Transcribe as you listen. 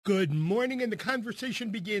Good morning, and the conversation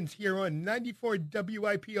begins here on 94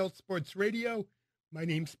 WIPL Sports Radio. My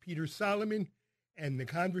name's Peter Solomon, and the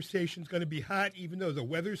conversation's going to be hot even though the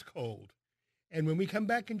weather's cold. And when we come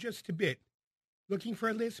back in just a bit, looking for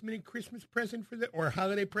a last-minute Christmas present or a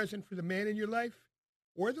holiday present for the man in your life,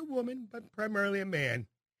 or the woman, but primarily a man,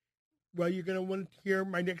 well, you're going to want to hear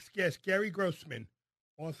my next guest, Gary Grossman,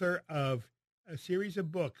 author of a series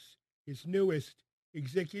of books, his newest,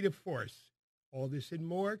 Executive Force. All this and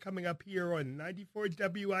more coming up here on 94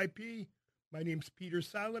 WIP. My name's Peter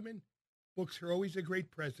Solomon. Books are always a great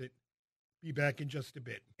present. Be back in just a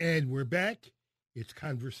bit. And we're back. It's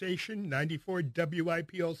Conversation, 94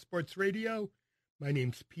 WIPL Sports Radio. My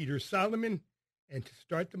name's Peter Solomon. And to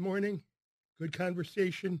start the morning, good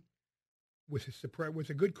conversation with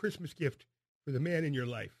a good Christmas gift for the man in your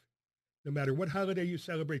life. No matter what holiday you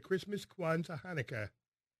celebrate, Christmas, Kwanzaa, Hanukkah,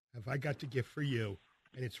 have I got the gift for you?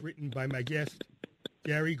 And it's written by my guest,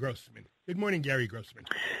 Gary Grossman. Good morning, Gary Grossman.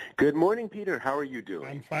 Good morning, Peter. How are you doing?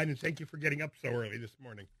 I'm fine, and thank you for getting up so early this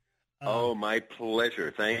morning. My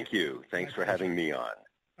pleasure. Thank you. Thanks for having me on.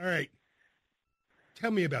 All right.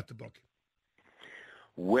 Tell me about the book.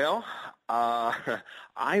 Well,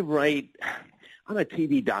 I write, I'm a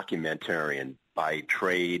TV documentarian by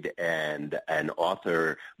trade and an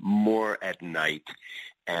author more at night.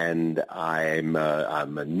 And I'm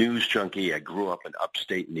a news junkie. I grew up in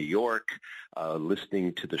upstate New York,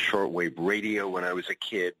 listening to the shortwave radio when I was a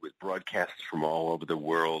kid with broadcasts from all over the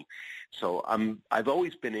world. So I've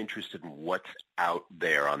always been interested in what's out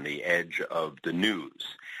there on the edge of the news.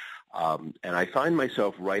 And I find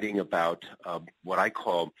myself writing about what I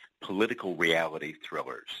call political reality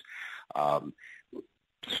thrillers.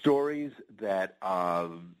 Stories that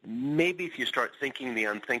maybe if you start thinking the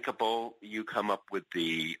unthinkable, you come up with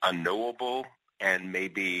the unknowable and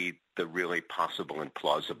maybe the really possible and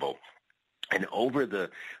plausible. And over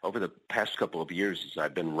the past couple of years, as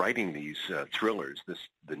I've been writing these thrillers,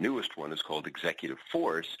 the newest one is called Executive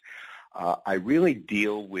Force. I really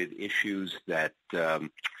deal with issues that,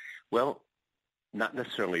 not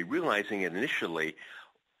necessarily realizing it initially,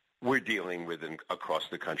 we're dealing with across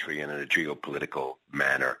the country and in a geopolitical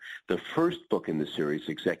manner. The first book in the series,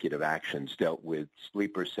 Executive Actions, dealt with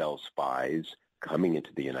sleeper cell spies coming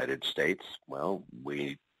into the United States. Well,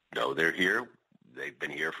 we know they're here. They've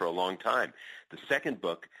been here for a long time. The second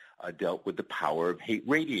book dealt with the power of hate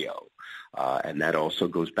radio, and that also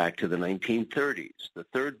goes back to the 1930s. The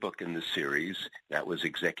third book in the series, that was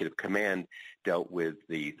Executive Command, dealt with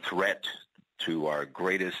the threat to our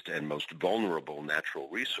greatest and most vulnerable natural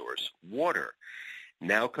resource, water.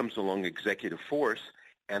 Now comes along Executive Force,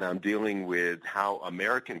 and I'm dealing with how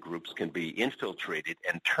American groups can be infiltrated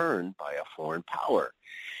and turned by a foreign power.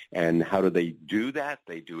 And how do they do that?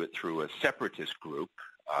 They do it through a separatist group.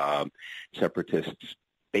 Separatists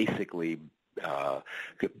basically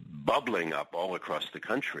bubbling up all across the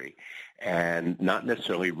country and not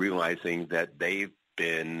necessarily realizing that they've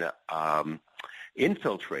been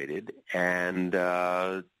infiltrated and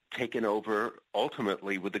taken over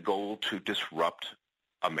ultimately with the goal to disrupt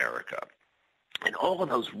America. And all of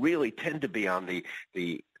those really tend to be on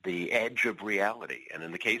the edge of reality. And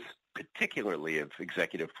in the case particularly of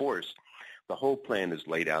Executive Force, the whole plan is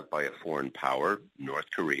laid out by a foreign power,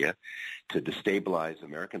 North Korea, to destabilize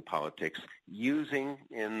American politics using,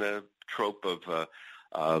 in the trope of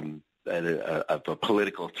a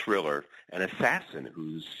political thriller, an assassin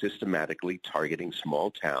who's systematically targeting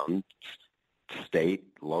small town, state,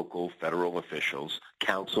 local, federal officials,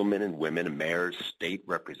 councilmen and women, mayors, state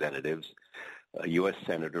representatives, a U.S.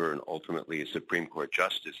 senator, and ultimately a Supreme Court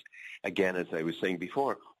justice. Again, as I was saying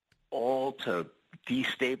before, all to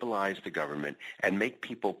destabilize the government and make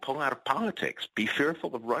people pull out of politics, be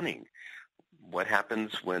fearful of running. What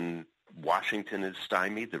happens when Washington is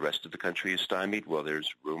stymied, the rest of the country is stymied? Well, there's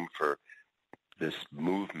room for this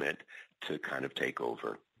movement to kind of take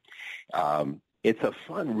over. It's a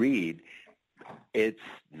fun read. It's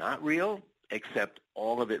not real, except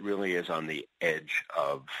all of it really is on the edge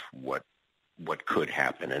of what could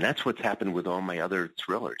happen. And that's what's happened with all my other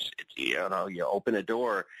thrillers. It's, you open a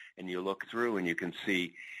door and you look through and you can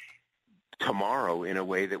see tomorrow in a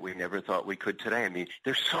way that we never thought we could today. I mean,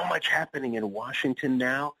 there's so much happening in Washington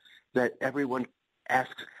now that everyone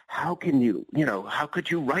asks, how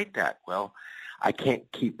could you write that? Well, I can't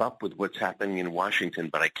keep up with what's happening in Washington,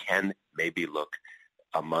 but I can maybe look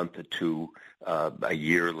a month or two, a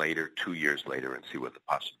year later, 2 years later, and see what the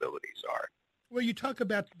possibilities are. Well, you talk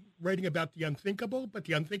about writing about the unthinkable, but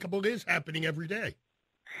the unthinkable is happening every day.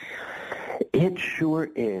 It sure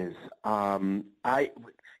is.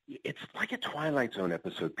 It's like a Twilight Zone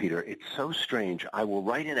episode, Peter. It's so strange. I will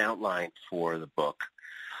write an outline for the book,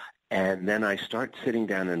 And then I start sitting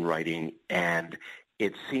down and writing, and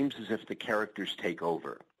it seems as if the characters take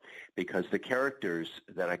over, because the characters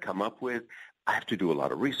that I come up with, I have to do a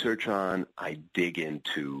lot of research on. I dig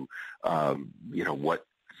into, what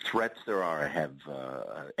threats there are. I have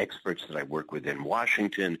experts that I work with in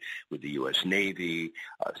Washington, with the U.S. Navy,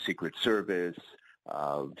 Secret Service,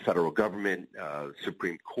 federal government,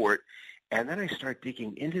 Supreme Court. And then I start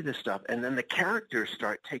digging into this stuff, and then the characters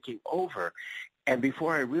start taking over. And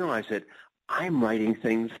before I realize it, I'm writing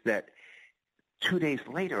things that 2 days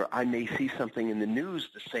later I may see something in the news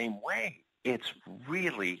the same way. It's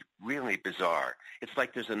really, really bizarre. It's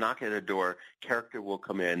like there's a knock at a door, character will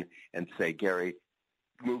come in and say, Gary,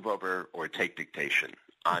 move over or take dictation.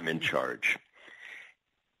 I'm in charge.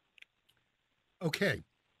 Okay.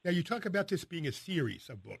 Now, you talk about this being a series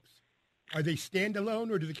of books. Are they standalone,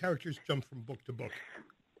 or do the characters jump from book to book?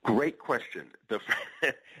 Great question.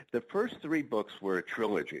 The first 3 books were a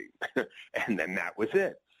trilogy, and then that was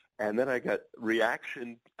it. And then I got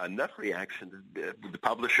enough reaction. The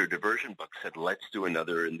publisher, Diversion Books, said, let's do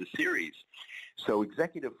another in the series. So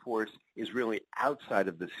Executive Force is really outside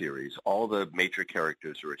of the series. All the major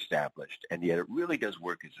characters are established, and yet it really does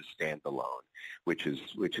work as a standalone, which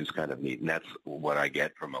is kind of neat. And that's what I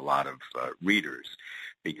get from a lot of readers,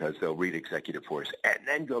 because they'll read Executive Force and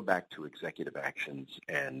then go back to Executive Actions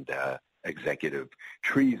and Executive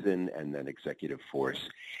Treason, and then Executive Force.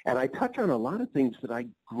 And I touch on a lot of things that I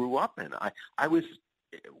grew up in.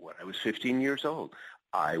 When I was 15 years old,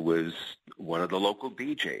 I was one of the local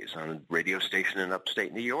DJs on a radio station in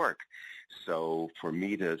upstate New York. So for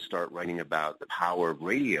me to start writing about the power of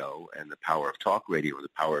radio and the power of talk radio or the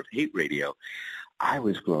power of hate radio, I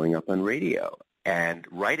was growing up on radio. And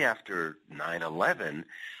right after 9/11,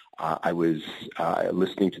 I was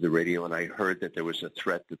listening to the radio, and I heard that there was a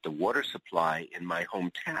threat that the water supply in my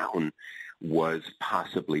hometown was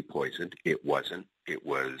possibly poisoned. It wasn't. It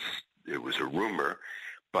was a rumor,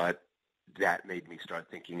 but that made me start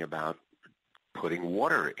thinking about putting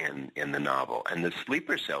water in the novel. And the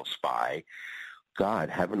sleeper cell spy, God,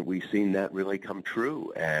 haven't we seen that really come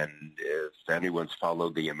true? And if anyone's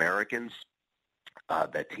followed The Americans,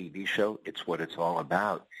 that TV show, it's what it's all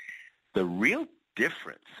about. The real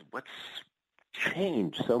difference, what's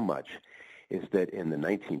changed so much, is that in the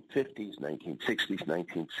 1950s, 1960s,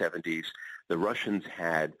 1970s, the Russians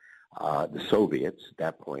had, the Soviets at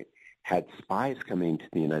that point, had spies coming to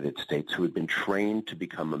the United States who had been trained to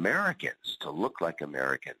become Americans, to look like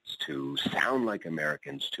Americans, to sound like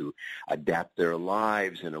Americans, to adapt their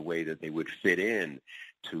lives in a way that they would fit in,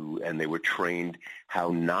 and they were trained how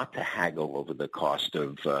not to haggle over the cost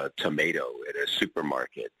of tomato at a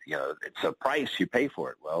supermarket. It's a price, you pay for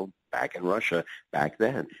it. Well, back in Russia, back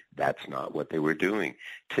then, that's not what they were doing.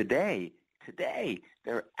 Today,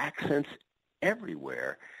 there are accents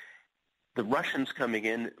everywhere. The Russians coming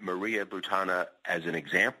in, Maria Butina as an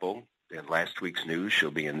example, in last week's news, she'll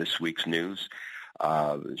be in this week's news.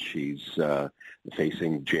 She's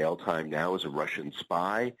facing jail time now as a Russian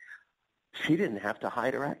spy. She didn't have to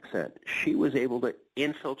hide her accent. She was able to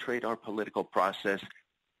infiltrate our political process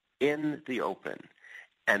in the open.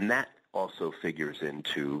 And that also figures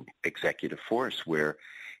into Executive Force, where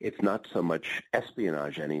it's not so much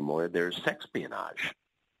espionage anymore, there's sexpionage.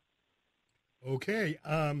 Okay.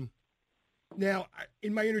 Now,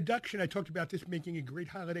 in my introduction, I talked about this making a great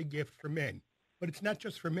holiday gift for men. But it's not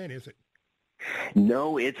just for men, is it?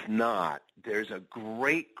 No, it's not. There's a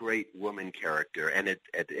great, great woman character, and it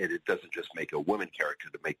doesn't just make a woman character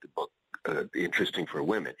to make the book interesting for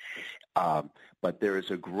women. But there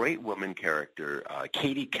is a great woman character,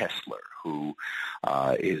 Katie Kessler, who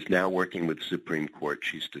is now working with the Supreme Court.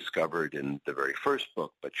 She's discovered in the very first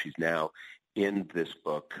book, but she's now in this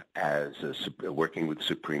book as working with the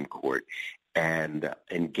Supreme Court and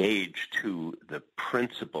engaged to the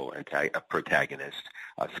principal protagonist,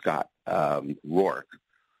 Scott Rourke,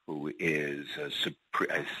 who is a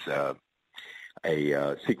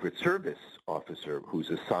Secret Service officer who's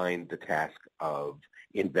assigned the task of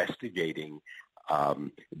investigating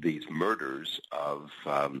these murders of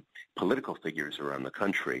political figures around the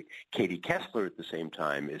country. Katie Kessler, at the same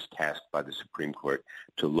time, is tasked by the Supreme Court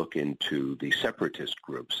to look into the separatist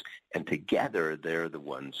groups. And together, they're the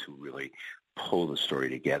ones who really pull the story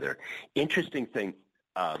together. Interesting thing,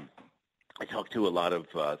 I talked to a lot of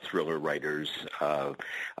thriller writers,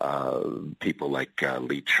 people like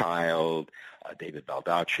Lee Child, David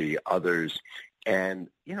Baldacci, others, and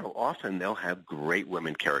often they'll have great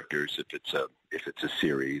women characters if it's a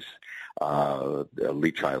series.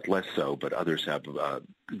 Lee Child less so, but others have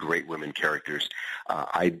great women characters.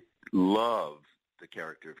 I love the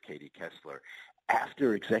character of Katie Kessler.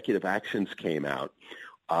 After Executive Actions came out,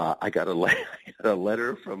 I got a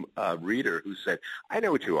letter from a reader who said, I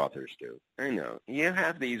know what you authors do. I know. You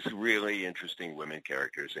have these really interesting women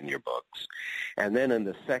characters in your books. And then in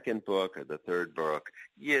the second book or the third book,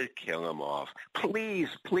 you kill them off. Please,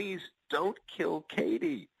 please don't kill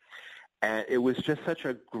Katie. And it was just such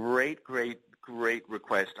a great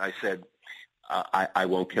request. I said, I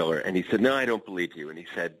won't kill her. And he said, no, I don't believe you. And he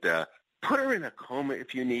said, put her in a coma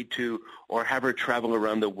if you need to, or have her travel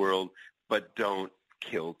around the world, but don't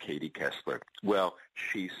kill Katie Kessler. Well,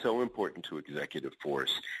 she's so important to Executive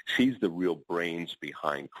Force. She's the real brains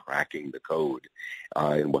behind cracking the code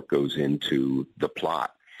and what goes into the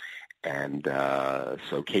plot. And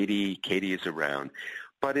so Katie is around.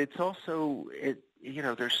 But it's also,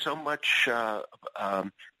 there's so much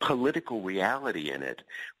political reality in it,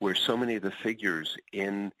 where so many of the figures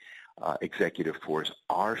in Executive Force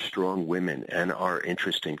are strong women and are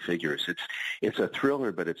interesting figures. It's a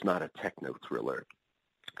thriller, but it's not a techno thriller.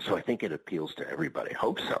 So I think it appeals to everybody.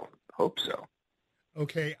 Hope so.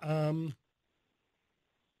 Okay.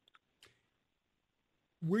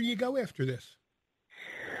 Where do you go after this?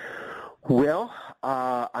 Well,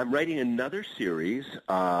 I'm writing another series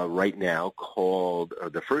right now called,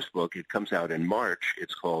 the first book, it comes out in March.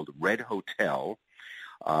 It's called Red Hotel.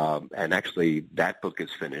 And actually, that book is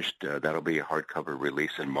finished. That'll be a hardcover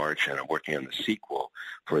release in March, and I'm working on the sequel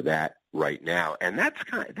for that right now. And that's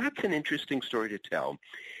an interesting story to tell,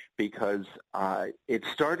 because it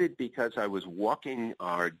started because I was walking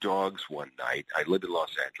our dogs one night. I live in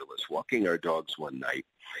Los Angeles, walking our dogs one night,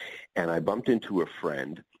 and I bumped into a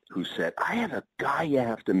friend who said, I have a guy you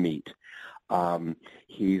have to meet.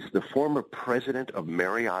 He's the former president of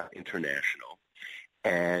Marriott International,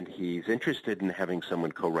 and he's interested in having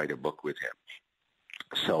someone co-write a book with him.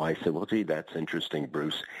 So I said, well, gee, that's interesting,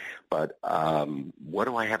 Bruce, but what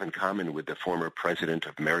do I have in common with the former president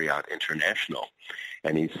of Marriott International?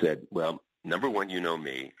 And he said, well, number one, you know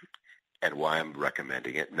me and why I'm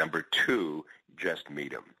recommending it. Number two, just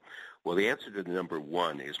meet him. Well, the answer to the number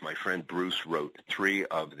one is my friend Bruce wrote 3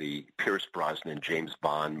 of the Pierce Brosnan James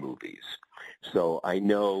Bond movies. So I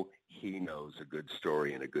know he knows a good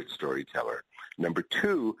story and a good storyteller. Number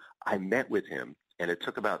two, I met with him, and it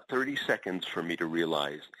took about 30 seconds for me to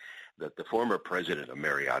realize that the former president of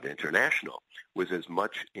Marriott International was as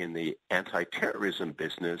much in the anti-terrorism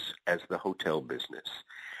business as the hotel business.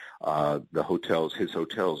 His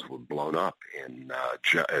hotels were blown up in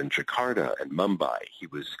Jakarta and Mumbai. He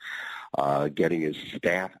was getting his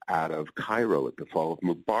staff out of Cairo at the fall of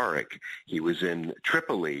Mubarak. He was in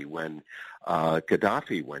Tripoli when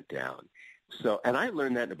Gaddafi went down. So, and I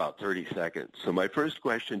learned that in about 30 seconds. So my first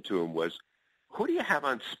question to him was, who do you have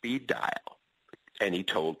on speed dial? And he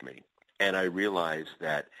told me. And I realized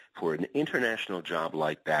that for an international job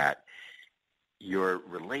like that, your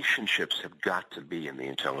relationships have got to be in the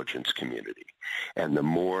intelligence community. And the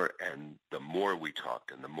more we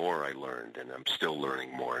talked and the more I learned, and I'm still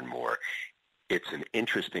learning more and more, it's an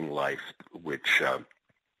interesting life which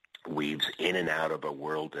weaves in and out of a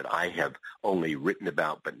world that I have only written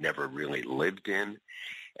about but never really lived in.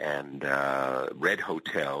 And Red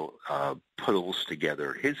Hotel pulls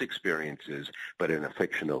together his experiences, but in a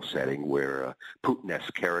fictional setting where a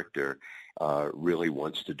Putin-esque character really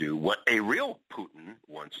wants to do what a real Putin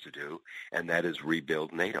wants to do, and that is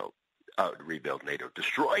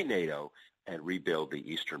destroy NATO, and rebuild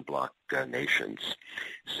the Eastern Bloc nations.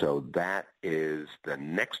 So that is the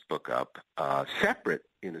next book up, separate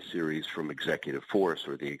in a series from Executive Force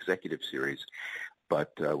or the Executive Series,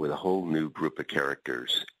 but with a whole new group of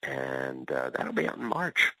characters, and that'll be out in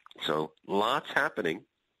March. So lots happening.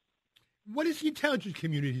 What does the intelligence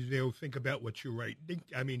community they'll think about what you write?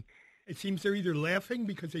 I mean, it seems they're either laughing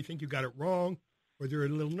because they think you got it wrong, or they're a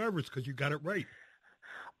little nervous because you got it right.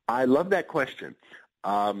 I love that question.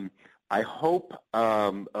 I hope,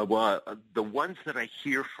 the ones that I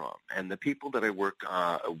hear from and the people that I work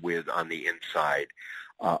with on the inside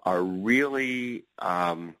are really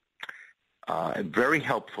very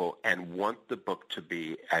helpful and want the book to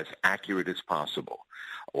be as accurate as possible,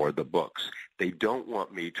 or the books. They don't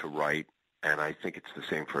want me to write, and I think it's the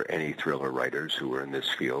same for any thriller writers who are in this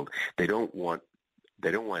field. They don't want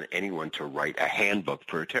anyone to write a handbook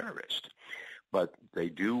for a terrorist, but they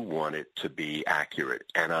do want it to be accurate.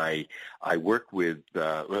 And I work with,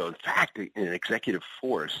 in fact, in Executive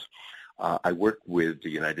Force, I work with the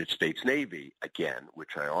United States Navy, again,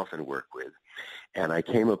 which I often work with, and I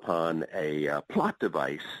came upon a plot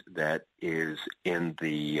device that is in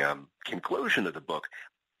the conclusion of the book,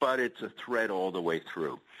 but it's a thread all the way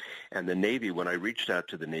through. And the Navy, when I reached out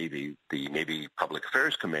to the Navy Public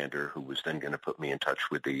Affairs Commander, who was then going to put me in touch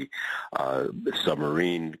with the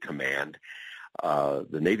submarine command,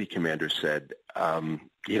 the Navy commander said,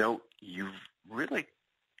 you've really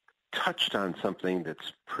touched on something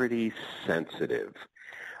that's pretty sensitive.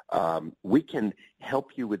 We can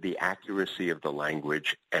help you with the accuracy of the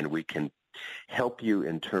language, and we can help you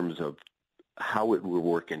in terms of how it will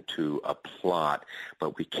work into a plot,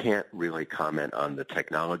 but we can't really comment on the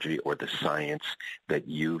technology or the science that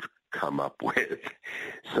you've come up with.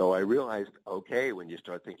 So I realized, okay, when you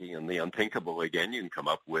start thinking on the unthinkable again, you can come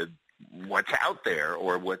up with what's out there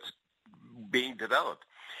or what's being developed.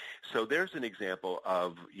 So there's an example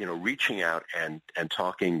of, reaching out and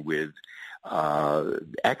talking with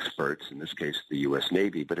experts, in this case the U.S.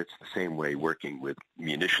 Navy, but it's the same way working with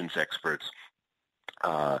munitions experts,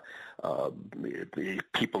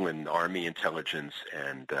 people in Army intelligence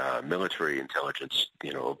and military intelligence,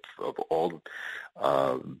 of all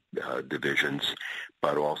divisions,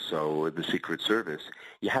 but also the Secret Service.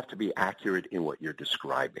 You have to be accurate in what you're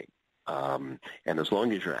describing. And as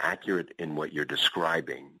long as you're accurate in what you're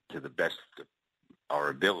describing to the best of our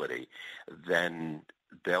ability, then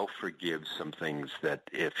they'll forgive some things that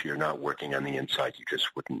if you're not working on the inside, you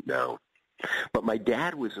just wouldn't know. But my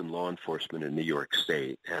dad was in law enforcement in New York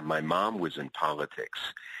State, and my mom was in politics.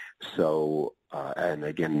 So, and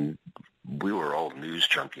again, we were all news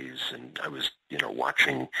junkies, and I was,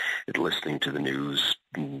 watching and listening to the news,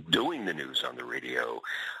 doing the news on the radio.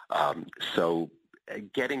 So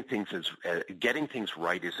getting things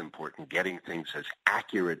right is important. Getting things as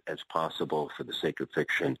accurate as possible for the sake of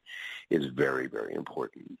fiction is very, very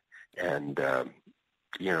important. And,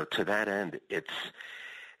 to that end,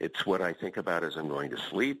 it's what I think about as I'm going to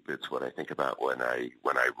sleep. It's what I think about when I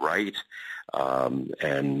write,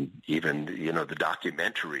 and even the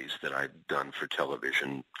documentaries that I've done for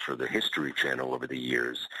television for the History Channel over the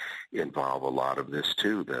years involve a lot of this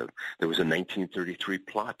too. There was a 1933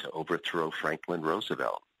 plot to overthrow Franklin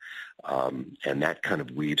Roosevelt, and that kind of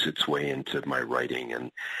weaves its way into my writing,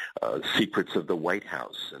 and secrets of the White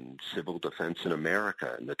House and civil defense in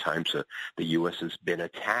America and the times the U.S. has been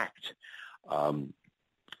attacked.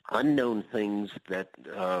 Unknown things that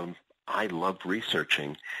I love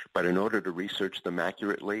researching, but in order to research them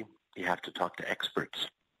accurately, you have to talk to experts.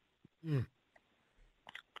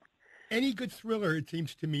 Any good thriller, it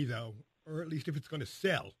seems to me, though, or at least if it's going to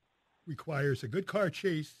sell, requires a good car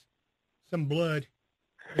chase, some blood,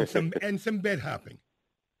 and some bed hopping.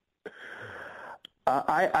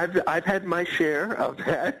 I've had my share of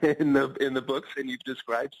that in the books, and you've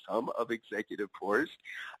described some of Executive Force.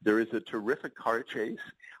 There is a terrific car chase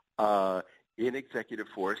in Executive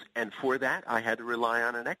Force, and for that I had to rely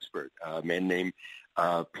on an expert, a man named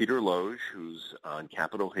Peter Loge, who's on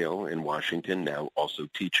Capitol Hill in Washington, now also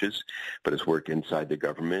teaches, but has worked inside the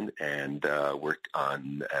government and worked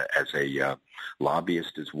on as a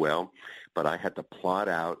lobbyist as well. But I had to plot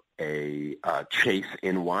out a chase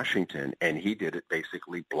in Washington, and he did it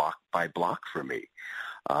basically block by block for me.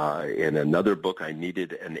 In another book, I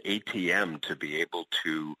needed an ATM to be able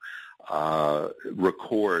to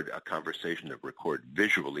record a conversation,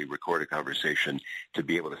 visually record a conversation, to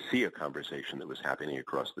be able to see a conversation that was happening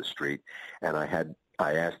across the street. And I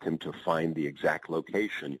asked him to find the exact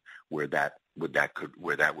location where that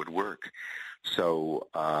would work. So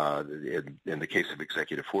in the case of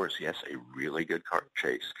Executive Force, yes, a really good car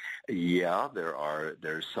chase. Yeah,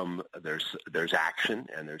 there's action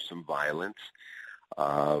and there's some violence,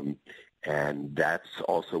 and that's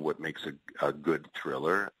also what makes a good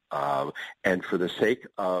thriller. And for the sake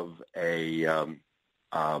of a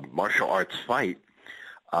martial arts fight,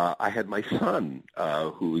 I had my son,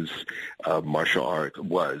 who's martial art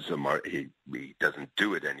he doesn't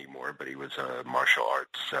do it anymore, but he was a martial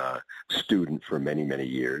arts student for many, many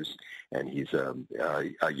years, and he's a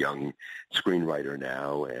young screenwriter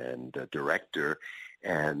now and a director,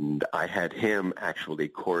 and I had him actually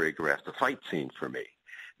choreograph the fight scene for me,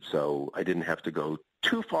 so I didn't have to go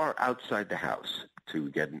too far outside the house to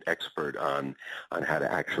get an expert on how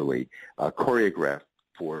to actually choreograph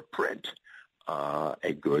for print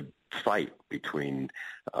a good fight between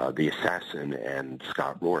the assassin and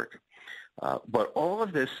Scott Rourke. But all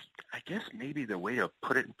of this, I guess maybe the way to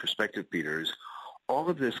put it in perspective, Peter, is all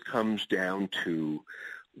of this comes down to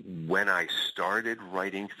when I started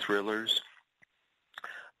writing thrillers.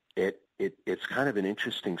 It's kind of an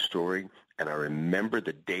interesting story, and I remember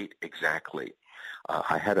the date exactly.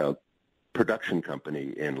 I had a production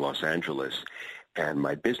company in Los Angeles, and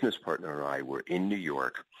my business partner and I were in New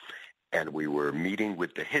York, and we were meeting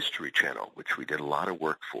with the History Channel, which we did a lot of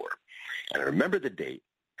work for. And I remember the date,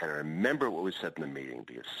 and I remember what was said in the meeting,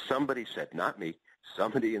 because somebody said, not me,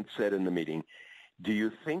 somebody had said in the meeting, do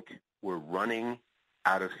you think we're running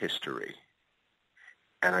out of history?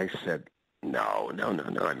 And I said, No.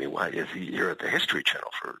 I mean, why? You're at the History Channel,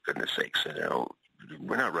 for goodness sakes.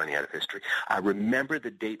 We're not running out of history. I remember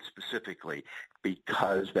the date specifically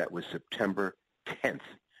because that was September 10th,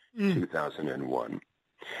 2001.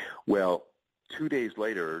 Well, 2 days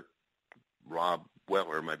later, Rob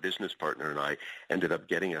Weller, my business partner, and I ended up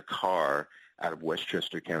getting a car out of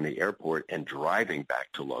Westchester County Airport and driving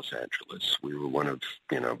back to Los Angeles. We were one of,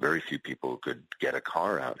 very few people who could get a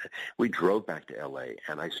car out. We drove back to L.A.,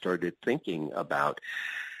 and I started thinking about,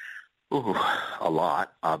 a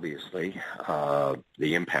lot, obviously,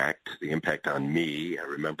 the impact on me. I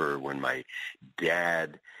remember when my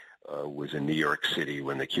dad was in New York City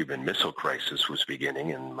when the Cuban Missile Crisis was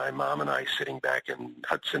beginning, and my mom and I sitting back in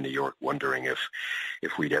Hudson, New York, wondering if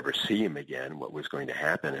we'd ever see him again, what was going to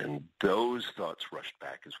happen. And those thoughts rushed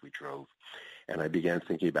back as we drove. And I began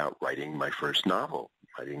thinking about writing my first novel,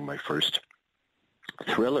 writing my first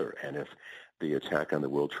thriller. And if the attack on the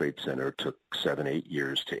World Trade Center took 7-8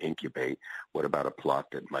 years to incubate, what about a plot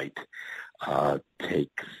that might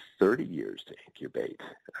take 30 years to incubate?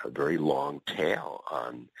 A very long tail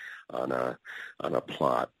on a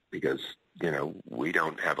plot, because we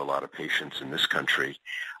don't have a lot of patience in this country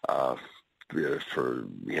for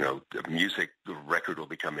the music. The record will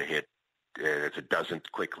become a hit. If it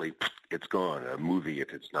doesn't quickly, it's gone. A movie,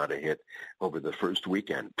 if it's not a hit over the first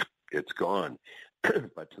weekend, it's gone.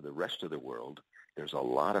 But to the rest of the world, there's a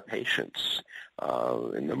lot of patience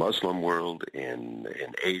in the Muslim world, in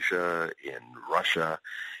Asia, in Russia,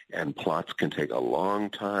 and plots can take a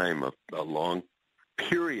long time, a long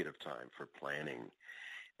period of time for planning.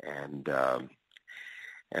 And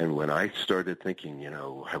when I started thinking,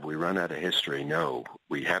 have we run out of history? No,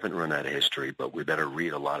 we haven't run out of history, but we better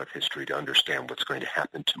read a lot of history to understand what's going to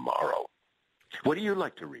happen tomorrow. What do you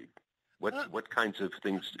like to read? What kinds of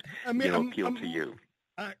things appeal to you?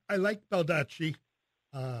 I like Baldacci.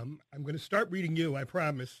 I'm going to start reading you, I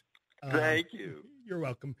promise. Thank you. You're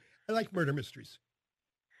welcome. I like murder mysteries.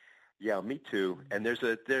 Yeah, me too. And there's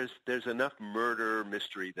enough murder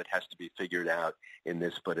mystery that has to be figured out in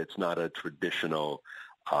this, but it's not a traditional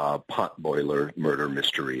potboiler murder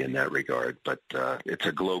mystery in that regard. But it's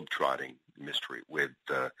a globe-trotting mystery with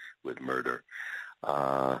murder.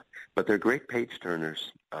 But they're great page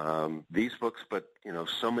turners. These books, but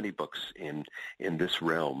so many books in this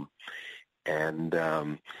realm, and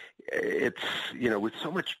it's with so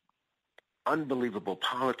much unbelievable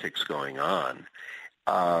politics going on,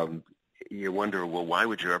 you wonder, well, why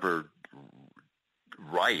would you ever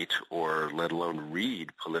write or let alone read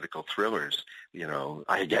political thrillers?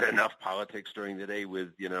 I get enough politics during the day with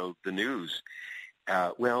the news.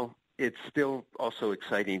 Well, it's still also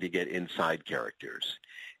exciting to get inside characters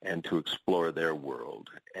and to explore their world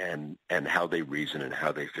and how they reason and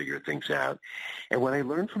how they figure things out. And what I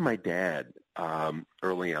learned from my dad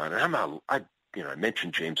early on, and I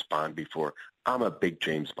mentioned James Bond before. I'm a big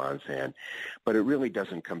James Bond fan, but it really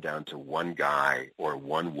doesn't come down to one guy or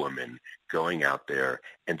one woman going out there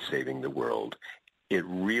and saving the world. It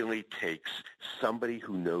really takes somebody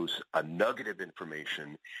who knows a nugget of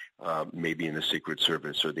information, maybe in the Secret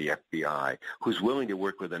Service or the FBI, who's willing to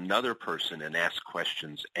work with another person and ask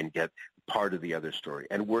questions and get part of the other story,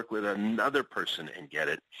 and work with another person and get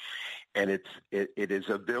it. And it is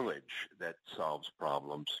a village that solves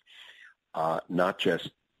problems, not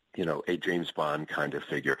just a James Bond kind of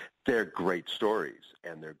figure. They're great stories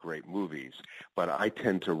and they're great movies, but I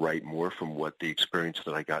tend to write more from what the experience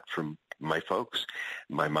that I got from my folks.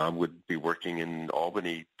 My mom would be working in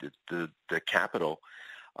Albany, the capital,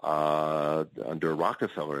 under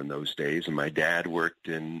Rockefeller in those days, and my dad worked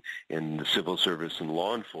in the civil service and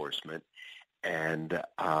law enforcement, and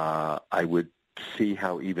I would see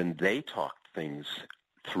how even they talked things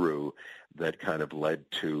through that kind of led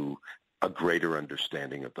to a greater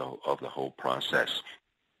understanding of the whole process.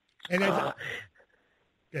 And go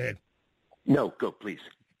ahead. No, go, please.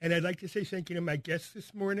 And I'd like to say thank you to my guest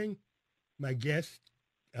this morning. My guest,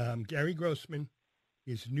 Gary Grossman,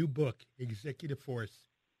 his new book, Executive Force.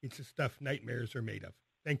 It's the stuff nightmares are made of.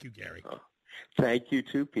 Thank you, Gary. Oh, thank you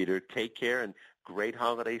too, Peter. Take care, and great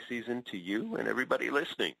holiday season to you and everybody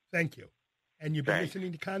listening. Thank you. And you've been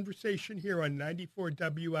listening to Conversation here on 94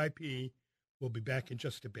 WIP. We'll be back in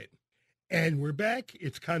just a bit. And we're back.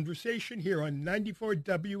 It's Conversation here on 94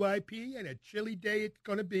 WIP, and a chilly day it's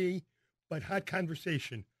going to be, but hot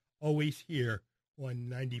conversation always here on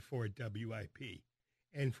 94 WIP.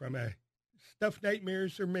 And from a stuff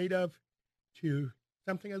nightmares are made of to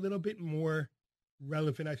something a little bit more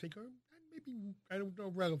relevant, I think, or maybe, I don't know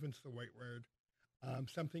if relevant's the right word,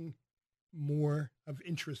 something more of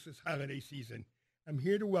interest this holiday season. I'm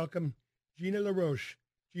here to welcome Gina LaRoche.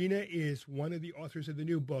 Gina is one of the authors of the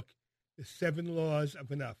new book, the 7 Laws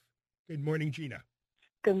of Enough. Good morning, Gina.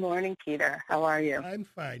 Good morning, Peter. How are you? I'm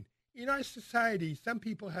fine. In our society, some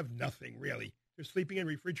people have nothing, really. They're sleeping in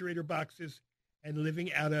refrigerator boxes and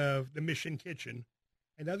living out of the Mission kitchen.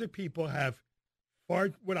 And other people have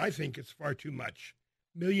what I think is far too much.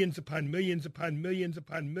 Millions upon millions upon millions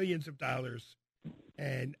upon millions of dollars.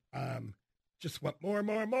 And just want more,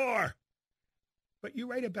 more, more. But you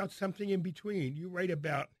write about something in between. You write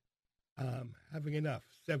about having enough,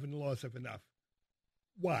 7 Laws of Enough.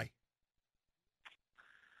 Why?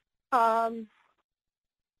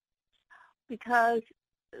 Because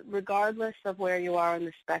regardless of where you are on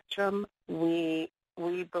the spectrum, we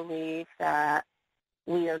believe that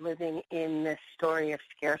we are living in this story of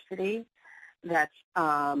scarcity that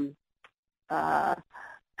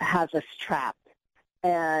has us trapped.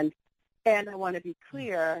 And I want to be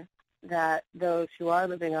clear that those who are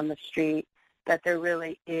living on the street, that there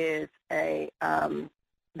really is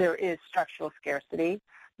there is structural scarcity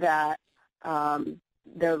that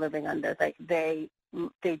they're living under. They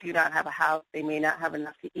do not have a house. They may not have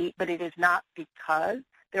enough to eat, but it is not because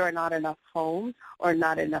there are not enough homes or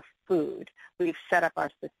not enough food. We've set up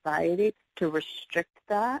our society to restrict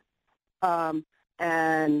that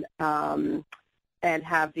and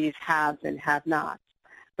have these haves and have-nots.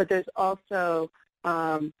 But there's also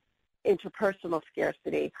interpersonal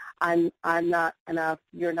scarcity. I'm not enough.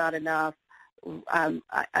 You're not enough. I'm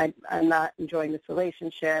not enjoying this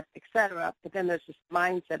relationship, etc. But then there's this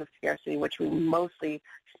mindset of scarcity, which we mostly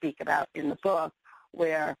speak about in the book,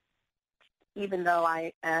 where even though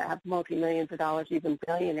I have multi-millions of dollars, even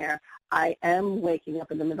billionaire, I am waking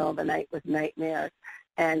up in the middle of the night with nightmares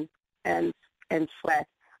and sweat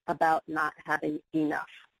about not having enough.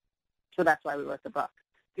 So that's why we wrote the book.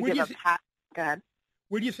 Go ahead.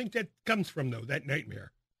 Where do you think that comes from, though, that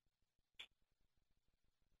nightmare?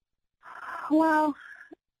 Well,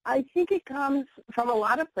 I think it comes from a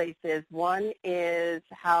lot of places. One is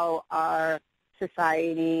how our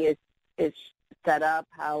society is set up,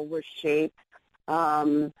 how we're shaped,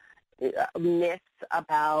 myths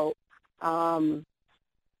about,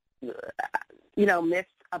 myths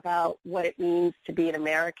about what it means to be an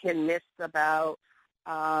American, myths about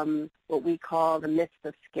what we call the myths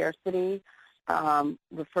of scarcity.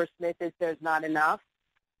 The first myth is there's not enough.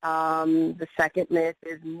 The second myth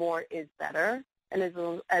is more is better. And as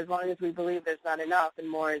long as we believe there's not enough and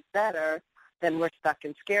more is better, then we're stuck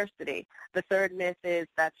in scarcity. The third myth is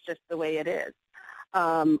that's just the way it is,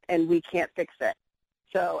 and we can't fix it.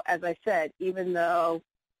 So as I said, even though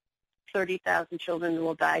 30,000 children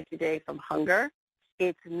will die today from hunger,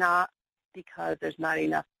 it's not because there's not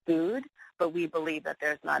enough food, but we believe that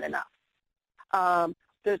there's not enough.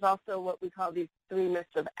 There's also what we call these 3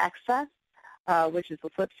 myths of excess, which is the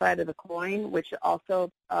flip side of the coin, which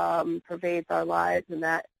also pervades our lives. And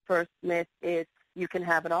that first myth is you can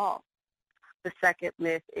have it all. The second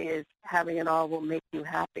myth is having it all will make you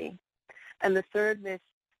happy. And the third myth,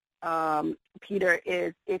 Peter,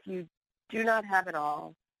 is if you do not have it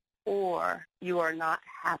all or you are not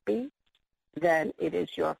happy, then it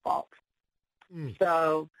is your fault.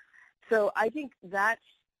 So I think that's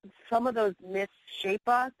some of those myths shape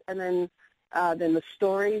us, and then the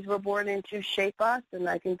stories we're born into shape us, and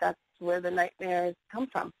I think that's where the nightmares come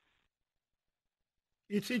from.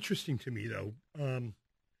 It's interesting to me, though,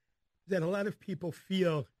 that a lot of people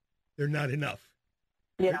feel they're not enough.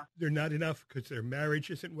 Yeah. They're not enough because their marriage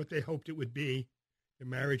isn't what they hoped it would be. Their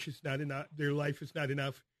marriage is not enough. Their life is not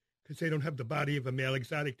enough because they don't have the body of a male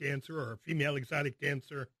exotic dancer or a female exotic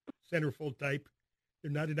dancer, centerfold type.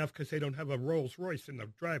 They're not enough because they don't have a Rolls Royce in the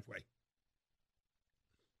driveway.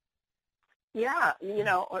 Yeah,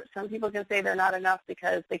 or some people can say they're not enough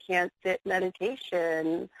because they can't sit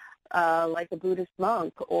meditation like a Buddhist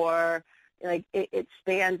monk, or like it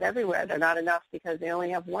spans everywhere. They're not enough because they only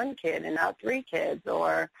have 1 kid and not 3 kids,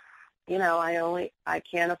 or I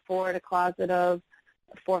can't afford a closet of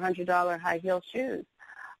 $400 high heel shoes.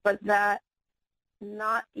 But that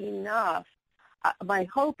not enough. My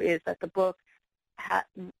hope is that the book,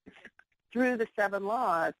 through the 7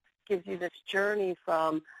 laws, gives you this journey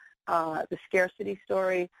from the scarcity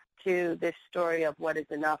story to this story of what is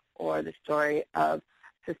enough, or the story of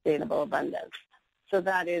sustainable abundance. So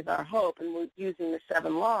that is our hope, and we're using the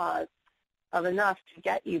 7 laws of enough to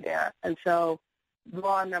get you there. And so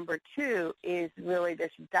law number 2 is really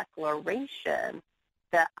this declaration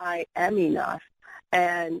that I am enough.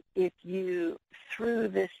 And if you, through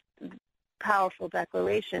this powerful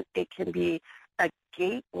declaration, it can be a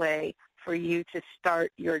gateway for you to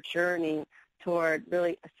start your journey toward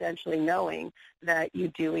really essentially knowing that you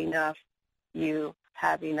do enough, you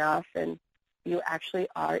have enough, and you actually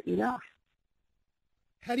are enough.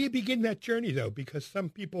 How do you begin that journey, though? Because some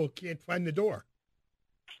people can't find the door.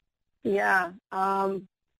 Yeah.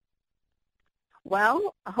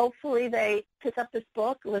 Well, hopefully they pick up this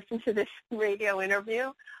book, listen to this radio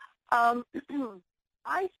interview.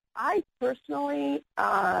 I personally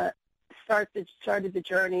started the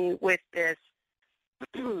journey with this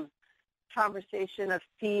conversation of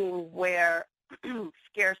seeing where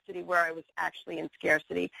scarcity, where I was actually in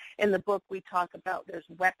scarcity. In the book, we talk about there's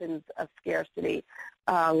weapons of scarcity,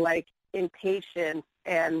 like impatience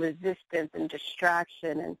and resistance and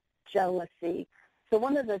distraction and jealousy. So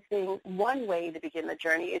one way to begin the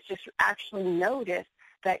journey is just actually notice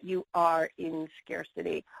that you are in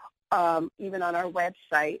scarcity. Even on our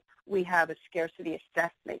website, we have a scarcity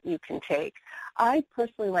assessment you can take. I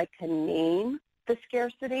personally like to name the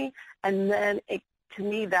scarcity, and then to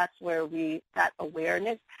me, that's where that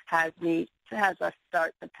awareness has us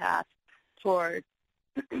start the path toward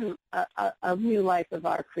a new life of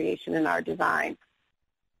our creation and our design.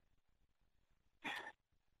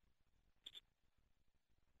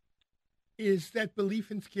 Is that belief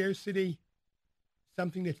in scarcity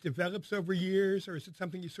something that develops over years, or is it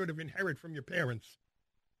something you sort of inherit from your parents?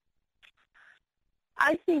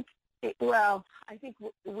 I think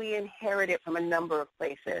we inherit it from a number of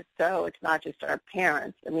places. So it's not just our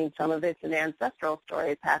parents. I mean, some of it's an ancestral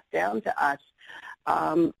story passed down to us.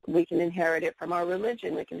 We can inherit it from our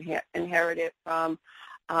religion. We can inherit it from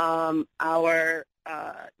our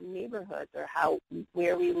neighborhoods or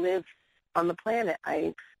where we live on the planet.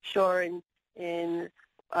 I'm sure in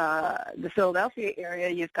the Philadelphia area,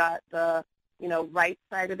 you've got the right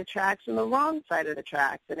side of the tracks and the wrong side of the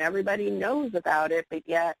tracks, and everybody knows about it, but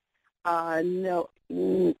yet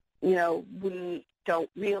we don't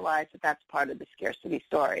realize that that's part of the scarcity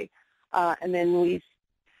story. And then we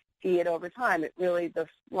see it over time. The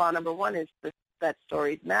law number one is that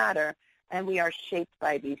stories matter, and we are shaped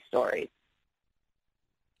by these stories.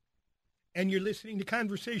 And you're listening to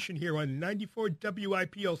Conversation here on 94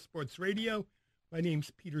 WIPL Sports Radio. My name's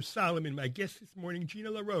Peter Solomon. My guest this morning, Gina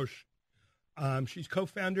LaRoche. She's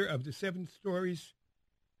co-founder of the Seven Stories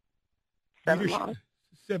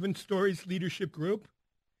Leadership Group.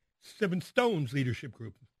 Seven Stones Leadership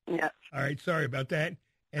Group. Yeah. All right, sorry about that.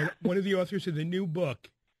 And one of the authors of the new book,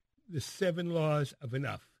 The 7 Laws of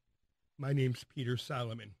Enough. My name's Peter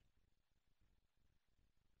Solomon.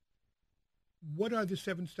 What are the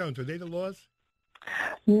 7 stones? Are they the laws?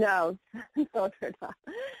 No, they're not.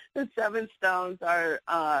 The 7 stones are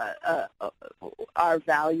our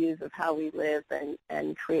values of how we live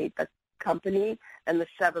and create the company, and the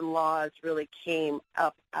 7 laws really came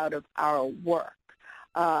up out of our work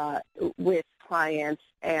with clients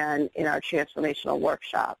and in our transformational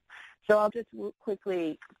workshop. So I'll just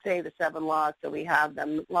quickly say the 7 laws so we have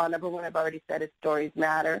them. Law number 1, I've already said, is stories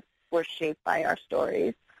matter. We're shaped by our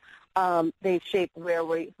stories. They shape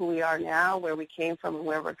who we are now, where we came from, and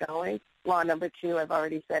where we're going. Law number 2, I've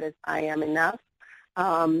already said, is I am enough.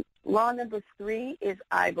 Law number 3 is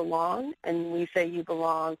I belong, and we say you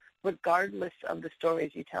belong regardless of the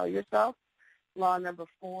stories you tell yourself. Law number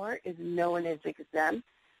 4 is no one is exempt.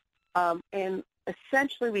 And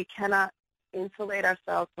essentially we cannot insulate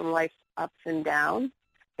ourselves from life's ups and downs,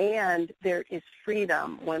 and there is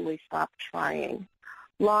freedom when we stop trying.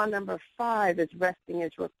 Law number 5 is resting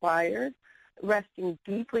is required. Resting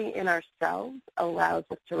deeply in ourselves allows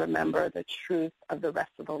us to remember the truth of the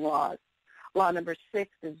rest of the laws. Law number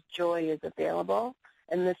 6 is joy is available,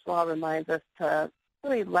 and this law reminds us to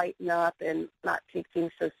really lighten up and not take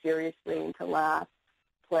things so seriously and to laugh,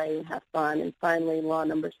 play, and have fun. And finally, law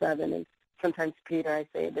number 7, and sometimes, Peter, I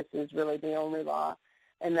say this is really the only law,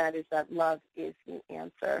 and that is that love is the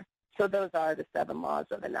answer. So those are the 7 laws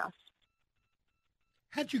of enough.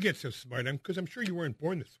 How'd you get so smart? Because I'm sure you weren't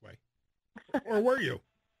born this way. Or were you?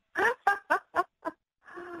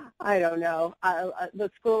 I don't know.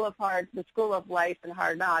 The school of life and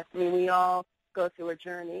hard knocks. I mean, we all go through a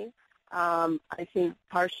journey. I think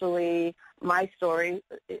partially my story,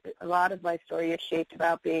 a lot of my story is shaped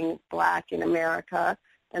about being Black in America,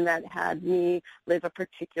 and that had me live a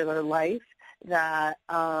particular life that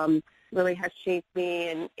really has shaped me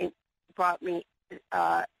and it brought me,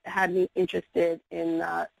 had me interested in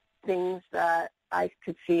things that I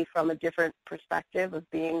could see from a different perspective of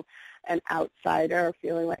being an outsider or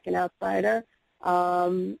feeling like an outsider.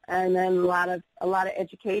 And then a lot of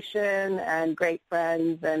education and great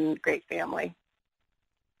friends and great family.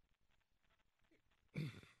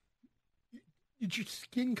 Did your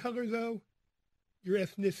skin color, though, your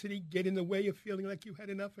ethnicity, get in the way of feeling like you had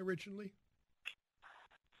enough originally?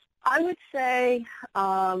 I would say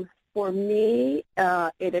For me,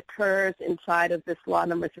 it occurs inside of this law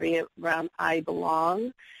number 3 around I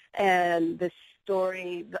belong, and this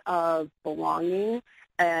story of belonging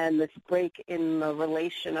and this break in the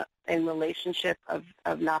relationship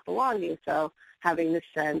of not belonging. So having this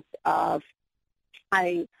sense of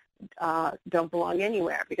I don't belong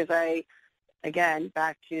anywhere because again,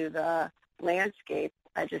 back to the landscape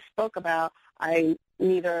I just spoke about, I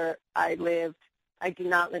do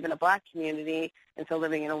not live in a black community, and so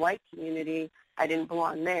living in a white community, I didn't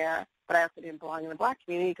belong there, but I also didn't belong in the black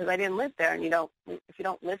community because I didn't live there, and if you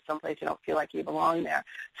don't live someplace, you don't feel like you belong there.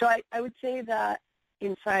 So I would say that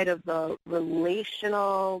inside of the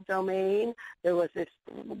relational domain, there was this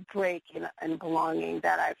break in belonging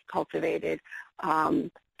that I've cultivated,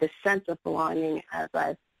 this sense of belonging as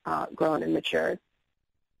I've grown and matured.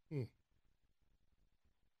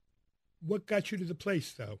 What got you to the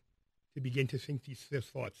place, though, to begin to think these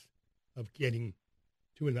thoughts of getting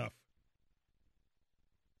to enough?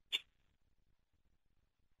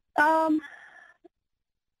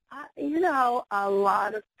 A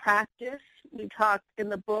lot of practice. We talk in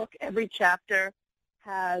the book, every chapter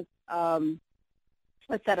has a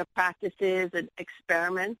set of practices and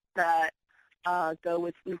experiments that go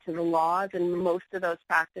with each of the laws, and most of those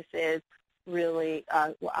practices really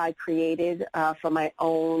I created from my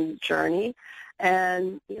own journey.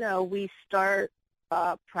 And, we start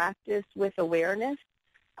practice with awareness.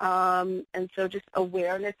 And so just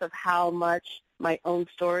awareness of how much my own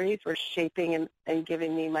stories were shaping and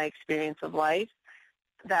giving me my experience of life.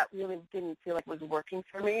 That really didn't feel like was working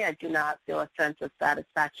for me. I do not feel a sense of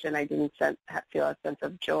satisfaction. I didn't feel a sense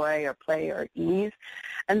of joy or play or ease.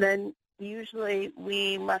 And then usually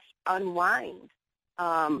we must unwind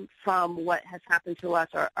from what has happened to us,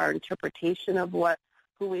 our interpretation of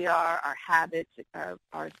who we are, our habits,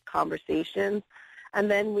 our conversations. And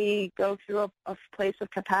then we go through a place of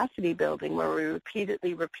capacity building where we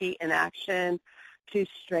repeatedly repeat an action to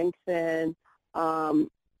strengthen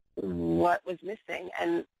what was missing.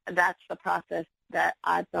 And that's the process that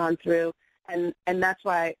I've gone through. And that's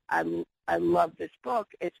why I love this book.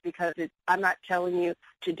 It's because I'm not telling you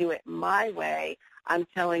to do it my way. I'm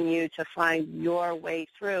telling you to find your way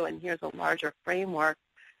through. And here's a larger framework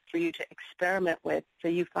for you to experiment with so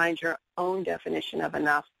you find your own definition of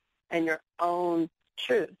enough and your own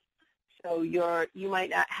truth. So you might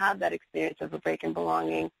not have that experience of a break in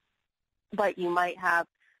belonging, but you might have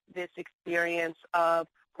this experience of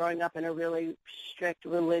growing up in a really strict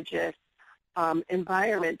religious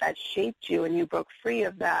environment that shaped you, and you broke free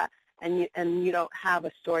of that, and you don't have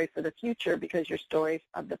a story for the future because your story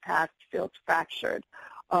of the past feels fractured.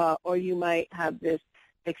 Or you might have this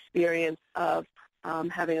experience of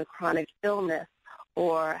having a chronic illness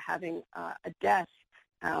or having a death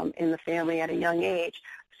in the family at a young age.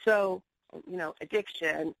 So,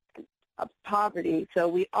 addiction, poverty. So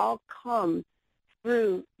we all come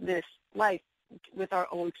through this life with our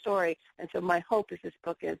own story. And so my hope is this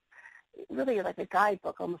book is really like a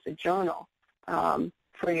guidebook, almost a journal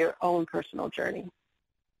for your own personal journey.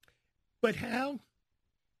 But how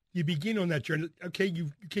you begin on that journey? Okay,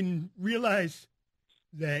 you can realize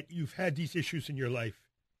that you've had these issues in your life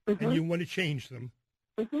and you want to change them.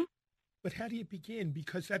 Mm-hmm. But how do you begin?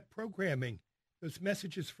 Because that programming, those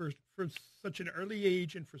messages for such an early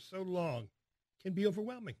age and for so long can be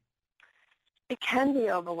overwhelming. It can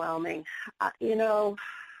be overwhelming.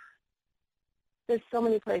 There's so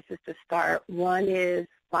many places to start. One is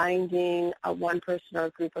finding one person or a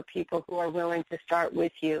group of people who are willing to start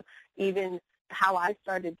with you. Even how I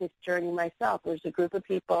started this journey myself, there was a group of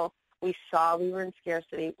people. We saw we were in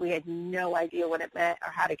scarcity. We had no idea what it meant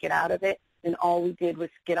or how to get out of it. And all we did was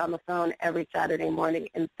get on the phone every Saturday morning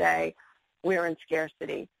and say, we're in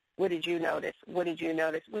scarcity. What did you notice? What did you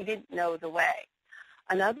notice? We didn't know the way.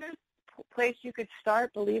 Another place you could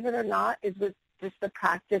start, believe it or not, is with just the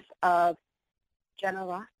practice of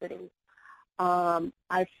generosity.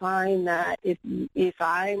 I find that if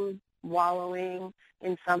I'm wallowing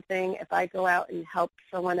in something, if I go out and help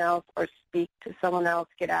someone else or speak to someone else,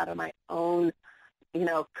 get out of my own,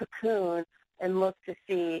 cocoon, and look to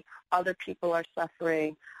see other people are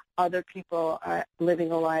suffering, other people are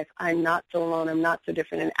living a life. I'm not so alone. I'm not so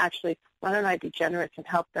different. And actually, why don't I be generous and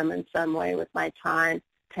help them in some way with my time,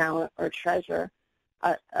 talent, or treasure?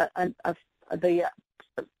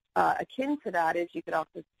 Akin to that is you could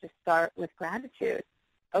also just start with gratitude.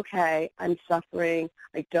 Okay, I'm suffering.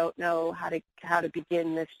 I don't know how to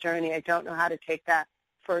begin this journey. I don't know how to take that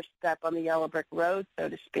first step on the yellow brick road, so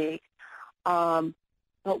to speak.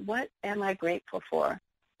 But what am I grateful for?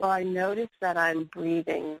 Well, I notice that I'm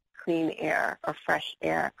breathing clean air or fresh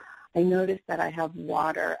air. I notice that I have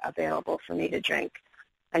water available for me to drink.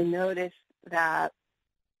 I noticed that,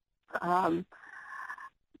 I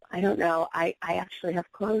don't know, I actually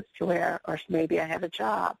have clothes to wear, or maybe I have a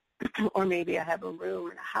job, or maybe I have a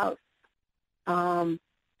room in a house.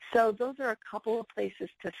 So those are a couple of places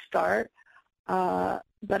to start,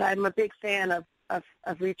 but I'm a big fan of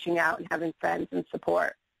reaching out and having friends and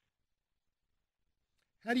support.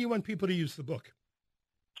 How do you want people to use the book?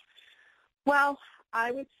 Well,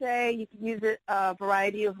 I would say you can use it a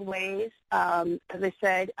variety of ways. As I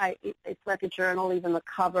said, it's like a journal. Even the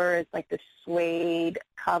cover is like this suede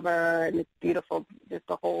cover, and it's beautiful just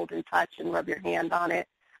to hold and touch and rub your hand on it.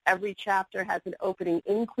 Every chapter has an opening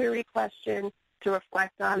inquiry question to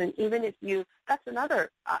reflect on, and even if that's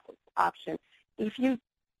another option. If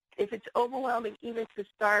it's overwhelming, even to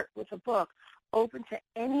start with a book, open to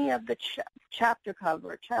any of the chapter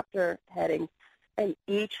cover, chapter headings, and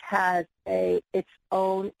each has its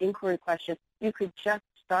own inquiry question. You could just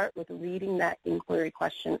start with reading that inquiry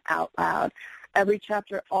question out loud. Every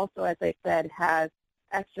chapter also, as I said, has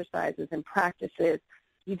exercises and practices.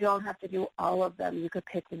 You don't have to do all of them. You could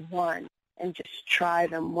pick one and just try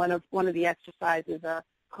them. One of the exercises a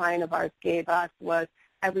client of ours gave us was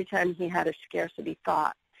every time he had a scarcity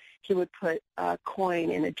thought, he would put a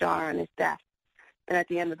coin in a jar on his desk. And at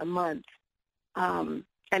the end of the month, and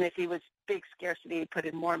if he was big scarcity, he put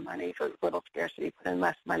in more money. If it was little scarcity, he put in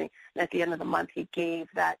less money. And at the end of the month, he gave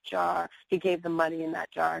the money in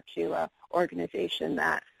that jar to an organization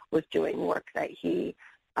that was doing work that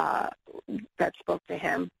that spoke to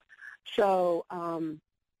him. So,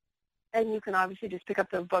 and you can obviously just pick up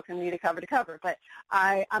the book and read it cover to cover. But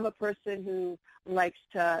I'm a person who likes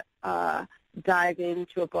to dive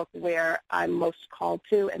into a book where I'm most called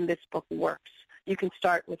to, and this book works. You can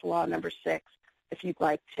start with Law Number 6 if you'd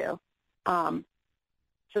like to. So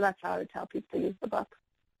that's how I would tell people to use the book.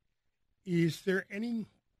 Is there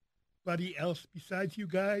anybody else besides you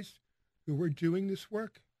guys who are doing this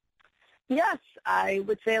work? Yes, I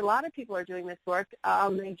would say a lot of people are doing this work.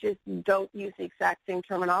 They just don't use the exact same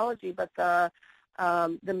terminology, but the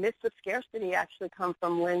myths of scarcity actually come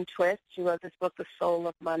from Lynn Twist. She wrote this book, The Soul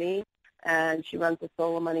of Money, and she runs the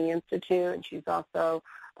Soul of Money Institute, and she's also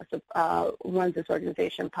runs this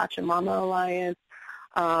organization, Pachamama Alliance.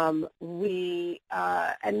 We've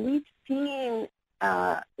seen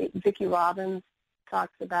Vicki Robbins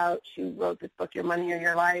talks about, she wrote this book, Your Money or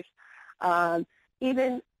Your Life.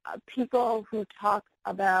 Even people who talk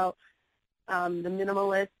about the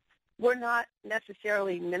minimalists, we're not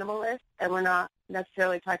necessarily minimalists, and we're not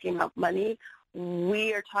necessarily talking about money.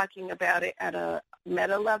 We are talking about it at a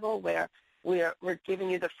meta level where we're giving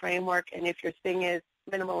you the framework, and if your thing is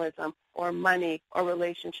minimalism or money or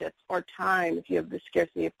relationships or time, if you have the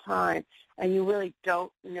scarcity of time, and you really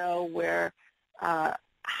don't know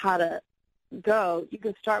how to go, you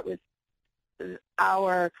can start with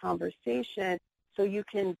our conversation so you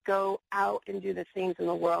can go out and do the things in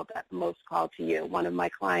the world that most call to you. One of my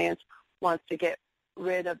clients wants to get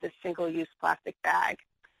rid of the single-use plastic bag.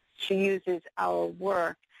 She uses our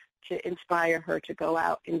work to inspire her to go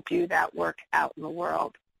out and do that work out in the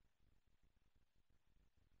world.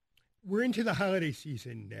 We're into the holiday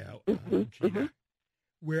season now, Gina,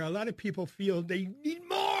 where a lot of people feel they need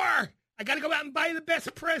more. I got to go out and buy the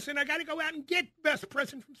best present. I got to go out and get the best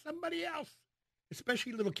present from somebody else,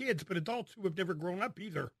 especially little kids, but adults who have never grown up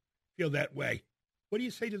either feel that way. What do you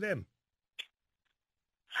say to them?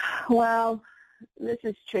 Well, this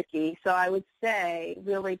is tricky. So I would say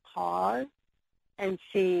really pause and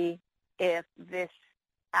see if this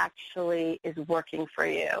actually is working for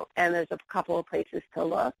you. And there's a couple of places to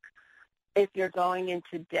look. If you're going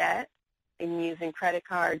into debt and using credit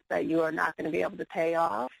cards that you are not going to be able to pay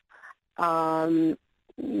off, I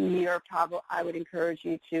would encourage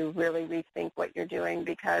you to really rethink what you're doing,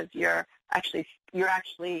 because you're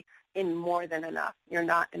actually in more than enough. You're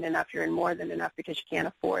not in enough. You're in more than enough because you can't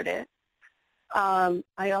afford it.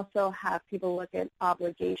 I also have people look at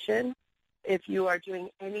obligation. If you are doing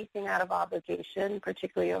anything out of obligation,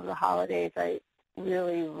 particularly over the holidays, I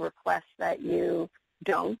really request that you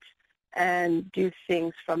don't, and do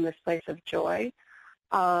things from this place of joy.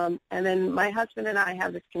 And then my husband and I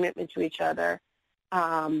have this commitment to each other,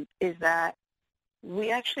 is that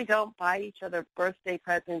we actually don't buy each other birthday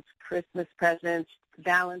presents, Christmas presents,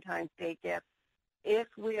 Valentine's Day gifts. If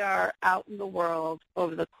we are out in the world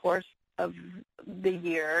over the course of the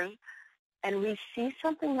years and we see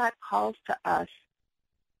something that calls to us,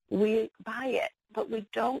 we buy it. But we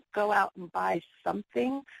don't go out and buy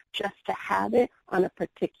something just to have it on a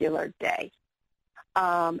particular day.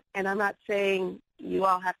 And I'm not saying you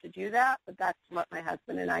all have to do that, but that's what my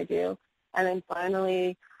husband and I do. And then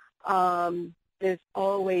finally,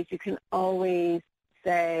 you can always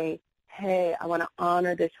say, hey, I want to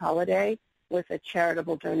honor this holiday with a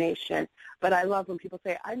charitable donation. But I love when people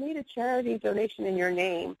say, I made a charity donation in your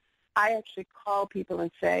name. I actually call people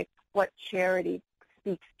and say, what charity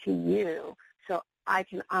speaks to you? So I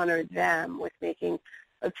can honor them with taking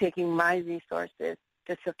my resources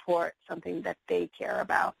to support something that they care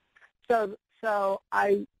about. And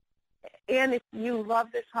if you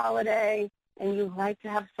love this holiday and you like to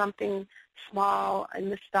have something small in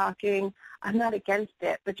the stocking, I'm not against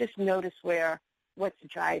it, but just notice what's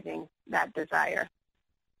driving that desire.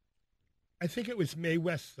 I think it was Mae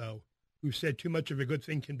West, though, who said too much of a good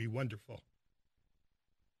thing can be wonderful.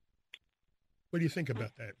 What do you think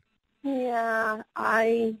about that? Yeah,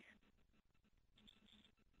 I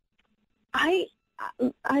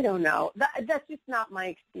don't know. That's just not my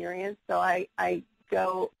experience. So I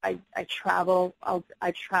travel.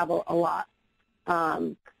 I travel a lot,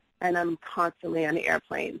 and I'm constantly on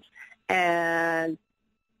airplanes. And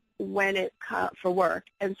for work,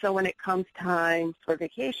 and so when it comes time for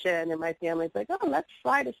vacation, and my family's like, oh, let's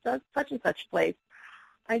fly to such and such place,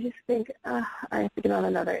 I just think I have to get on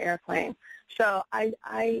another airplane. So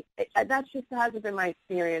that just hasn't been my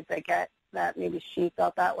experience. I get that maybe she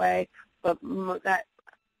felt that way, but that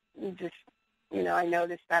just, I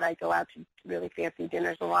noticed that I go out to really fancy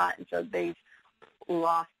dinners a lot, and so they've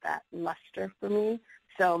lost that luster for me.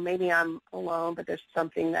 So maybe I'm alone, but there's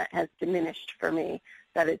something that has diminished for me,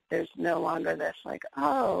 that there's no longer this like,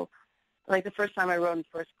 oh, like the first time I rode in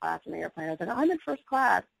first class in the airplane, I was like, oh, I'm in first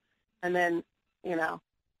class. And then,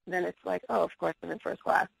 then it's like, oh, of course I'm in first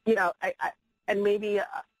class. And maybe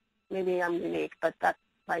I'm unique, but that's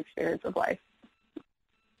my experience of life.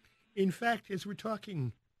 In fact, as we're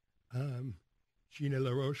talking, Gina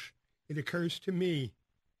LaRoche, it occurs to me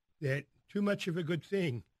that too much of a good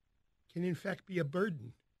thing can in fact be a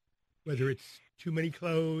burden, whether it's too many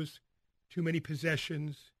clothes, too many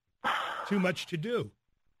possessions, too much to do.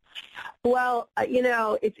 Well,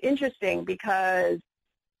 it's interesting because,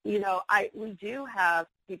 we do have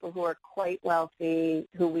people who are quite wealthy,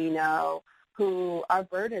 who we know, who are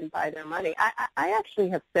burdened by their money. I actually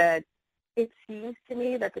have said, it seems to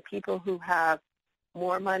me that the people who have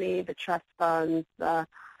more money, the trust funds,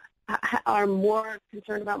 are more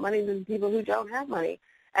concerned about money than people who don't have money.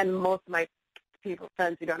 And most of my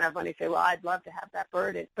friends who don't have money say, well, I'd love to have that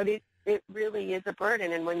burden. But it really is a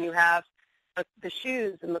burden. And when you have the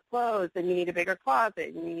shoes and the clothes, then you need a bigger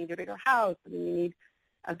closet, and you need a bigger house, and you need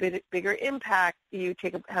a bit bigger impact. You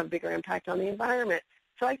have a bigger impact on the environment.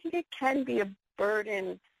 So I think it can be a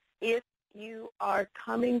burden if you are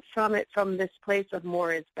coming from it from this place of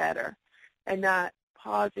more is better, and not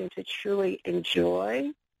pausing to truly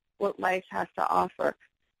enjoy what life has to offer.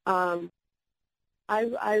 I'm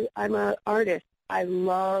an artist. I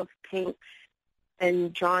love paints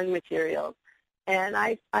and drawing materials, and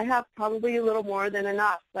I have probably a little more than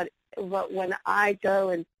enough. But when I go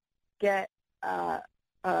and get a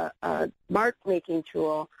mark making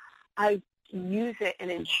tool, I use it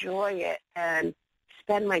and enjoy it and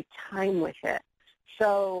spend my time with it.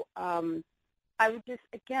 So I would just,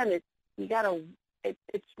 again,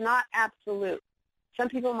 it's not absolute. Some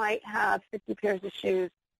people might have 50 pairs of shoes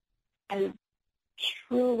and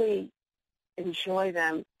truly enjoy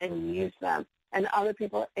them and use them. And other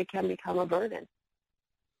people, it can become a burden.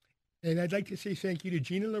 And I'd like to say thank you to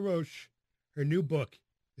Gina LaRoche, her new book,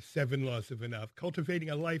 The 7 Laws of Enough, Cultivating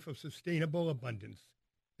a Life of Sustainable Abundance.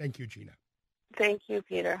 Thank you, Gina. Thank you,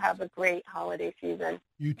 Peter. Have a great holiday season.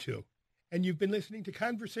 You too. And you've been listening to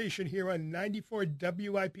Conversation here on 94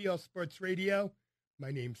 WIPL Sports Radio.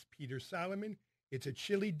 My name's Peter Solomon. It's a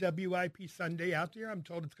chilly WIP Sunday out there. I'm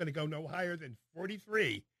told it's going to go no higher than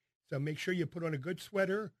 43. So make sure you put on a good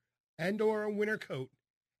sweater and or a winter coat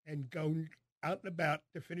and go out and about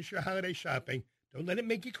to finish your holiday shopping. Don't let it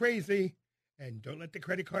make you crazy, and don't let the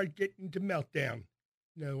credit card get into meltdown.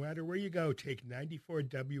 No matter where you go, take 94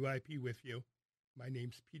 WIP with you. My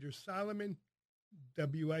name's Peter Solomon.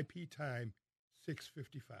 WIP time,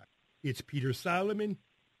 6:55. It's Peter Solomon,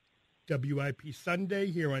 WIP Sunday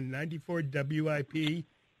here on 94 WIP,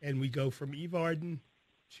 and we go from Eve Arden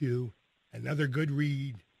to another good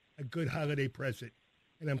read, a good holiday present.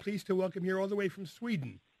 And I'm pleased to welcome here all the way from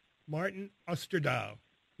Sweden, Martin Osterdahl,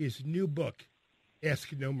 his new book,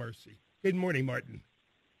 Ask No Mercy. Good morning, Martin.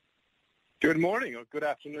 Good morning, or good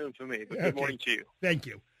afternoon for me, but good morning to you. Thank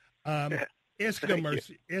you. Ask No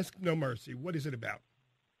Mercy. Ask No Mercy. What is it about?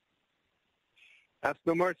 Ask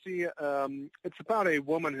No Mercy. It's about a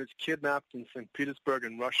woman who's kidnapped in St. Petersburg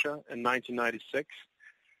in Russia in 1996,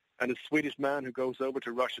 and a Swedish man who goes over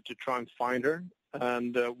to Russia to try and find her.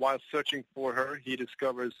 And while searching for her, he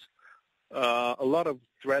discovers a lot of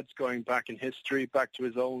threads going back in history, back to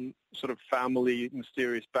his own sort of family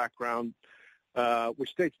mysterious background,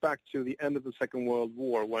 which dates back to the end of the Second World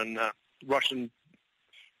War when Russian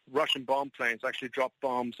bomb planes actually dropped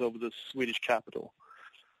bombs over the Swedish capital.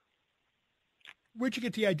 Where'd you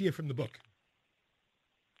get the idea from the book?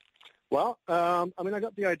 Well, I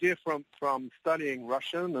got the idea from studying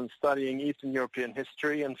Russian and studying Eastern European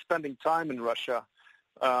history and spending time in Russia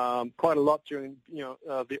quite a lot during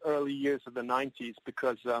the early years of the 90s,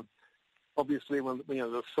 because obviously when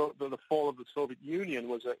the fall of the Soviet Union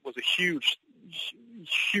was a huge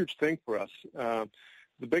thing for us.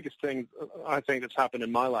 The biggest thing I think that's happened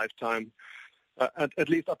in my lifetime, at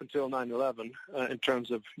least up until 9/11, in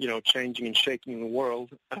terms of changing and shaking the world.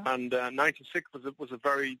 And '96 was a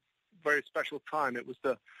very, very special time. It was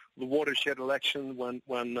the watershed election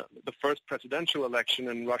when the first presidential election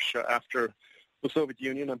in Russia after the Soviet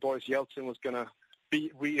Union, and Boris Yeltsin was going to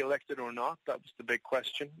be re-elected or not. That was the big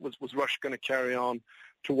question. Was Russia going to carry on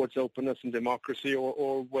towards openness and democracy,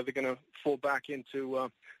 or were they going to fall back into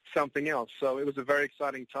something else? So it was a very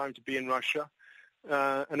exciting time to be in Russia,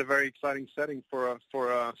 and a very exciting setting for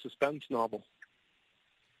a suspense novel.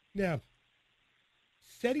 Now,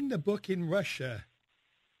 setting the book in Russia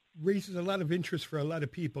raises a lot of interest for a lot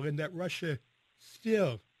of people, in that Russia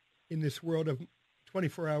still, in this world of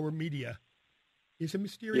 24-hour media, is a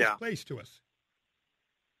mysterious place to us.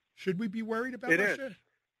 Should we be worried about Russia?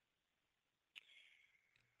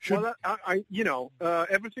 Well,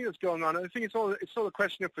 everything that's going on, I think it's all a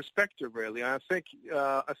question of perspective, really. I think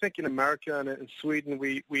in America and in Sweden,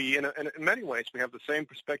 we in many ways we have the same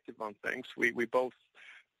perspective on things. We both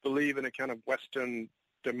believe in a kind of Western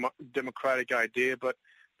democratic idea, but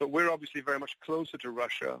we're obviously very much closer to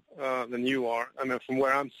Russia than you are. I mean, from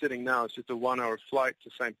where I'm sitting now, it's just a 1-hour flight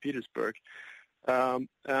to St. Petersburg.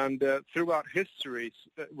 And throughout history,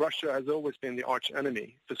 Russia has always been the arch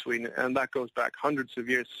enemy for Sweden, and that goes back hundreds of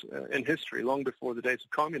years in history, long before the days of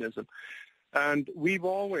communism. And we've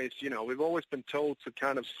always been told to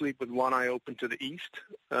kind of sleep with one eye open to the east,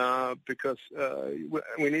 because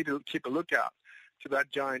we need to keep a lookout to that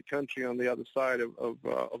giant country on the other side of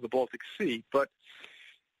the Baltic Sea. But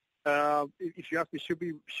if you ask me,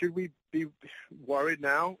 should we be worried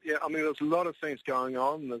now? Yeah, I mean, there's a lot of things going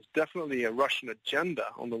on. There's definitely a Russian agenda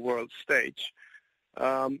on the world stage.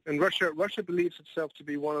 And Russia believes itself to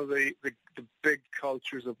be one of the big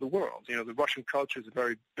cultures of the world. The Russian culture is a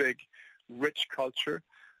very big, rich culture.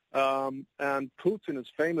 And Putin has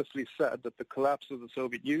famously said that the collapse of the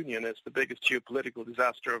Soviet Union is the biggest geopolitical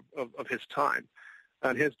disaster of his time.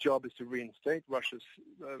 And his job is to reinstate Russia's,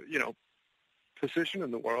 position in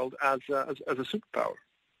the world as a superpower.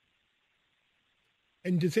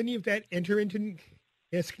 And does any of that enter into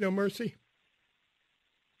Ask No Mercy?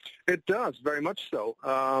 It does, very much so.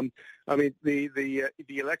 I mean, the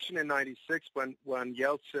election in '96 when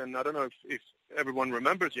Yeltsin, I don't know if everyone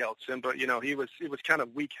remembers Yeltsin, but he was kind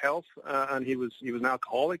of weak health, and he was an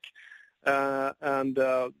alcoholic, and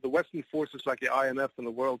the Western forces like the IMF and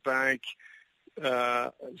the World Bank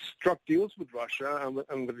struck deals with Russia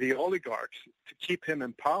and with the oligarchs to keep him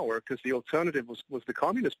in power, because the alternative was the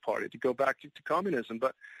Communist Party, to go back to communism.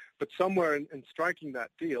 But somewhere in striking that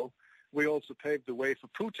deal, we also paved the way for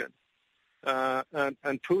Putin.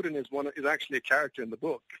 And Putin is actually a character in the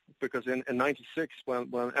book, because in '96,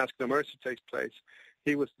 when Ask No Mercy takes place,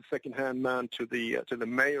 he was the second-hand man to the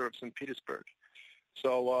mayor of St. Petersburg.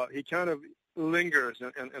 So he kind of lingers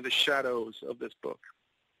in the shadows of this book.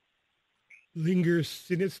 Lingers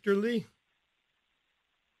sinisterly?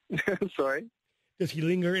 Sorry? Does he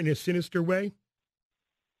linger in a sinister way?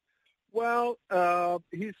 Well,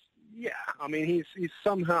 he's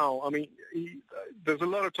somehow, there's a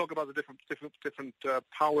lot of talk about the different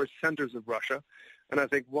power centers of Russia, and I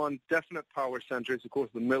think one definite power center is, of course,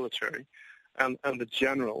 the military and the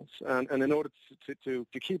generals. And in order to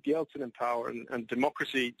keep Yeltsin in power and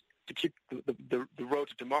democracy, to keep the road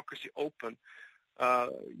to democracy open,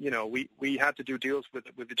 we had to do deals with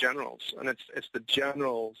the generals, and it's the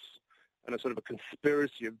generals and a sort of a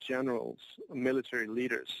conspiracy of generals, military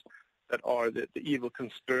leaders, that are the evil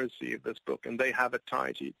conspiracy of this book, and they have a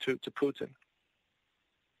tie to Putin.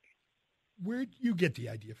 Where do you get the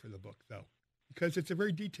idea for the book, though? Because it's a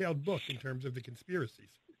very detailed book in terms of the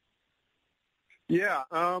conspiracies. Yeah,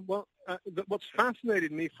 what's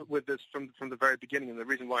fascinated me with this from the very beginning, and the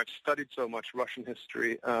reason why I've studied so much Russian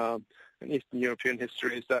history and Eastern European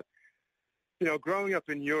history, is that, growing up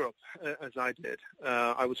in Europe, as I did,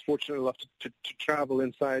 I was fortunate enough to travel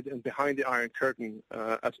inside and behind the Iron Curtain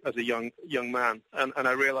as a young man, and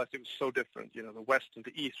I realized it was so different. The West and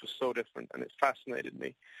the East was so different, and it fascinated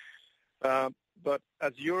me. But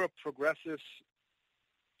as Europe progresses,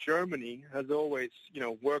 Germany has always,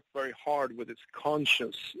 worked very hard with its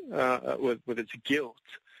conscience, with its guilt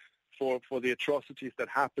for the atrocities that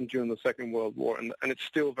happened during the Second World War, and it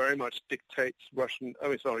still very much dictates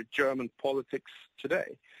German politics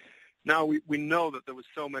today. Now we know that there was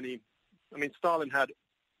so many. Stalin had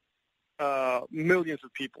millions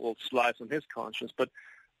of people's lives on his conscience, but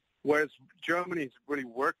whereas Germany's really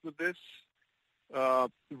worked with this,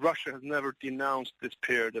 Russia has never denounced this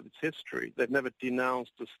period of its history. They've never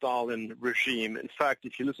denounced the Stalin regime. In fact,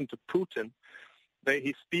 if you listen to Putin,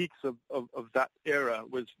 he speaks of that era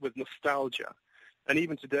with nostalgia. And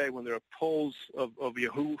even today, when there are polls of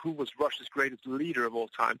who was Russia's greatest leader of all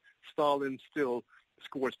time, Stalin still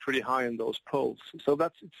scores pretty high in those polls. So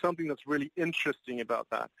it's something that's really interesting about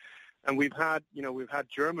that. And we've had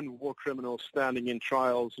German war criminals standing in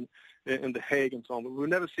trials in The Hague and so on. But we've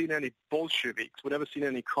never seen any Bolsheviks. We've never seen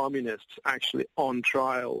any communists actually on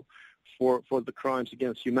trial for the crimes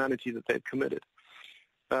against humanity that they've committed.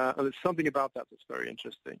 And there's something about that that's very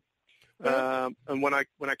interesting. And I'm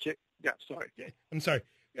sorry.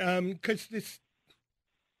 Because this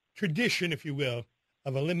tradition, if you will,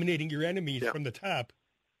 of eliminating your enemies from the top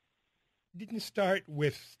didn't start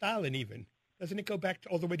with Stalin even. Doesn't it go back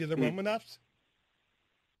all the way to the Romanovs?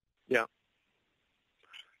 Yeah.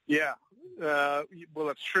 Yeah. Well,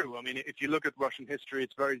 that's true. If you look at Russian history,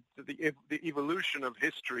 it's the evolution of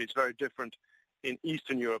history is very different in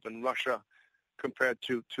Eastern Europe and Russia compared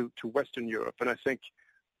to Western Europe. And I think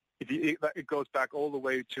it goes back all the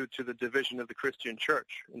way to the division of the Christian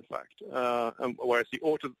Church, in fact. Whereas the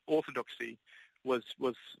Orthodoxy was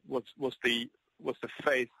the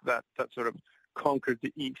faith that sort of conquered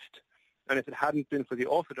the East. And if it hadn't been for the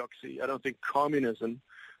Orthodoxy, I don't think communism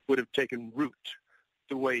would have taken root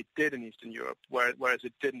the way it did in Eastern Europe, whereas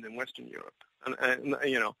it didn't in Western Europe. And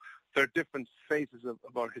there are different phases of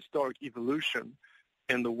our historic evolution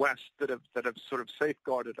in the West that have sort of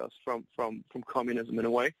safeguarded us from communism in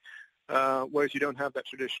a way, whereas you don't have that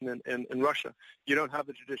tradition in Russia. You don't have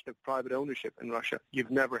the tradition of private ownership in Russia.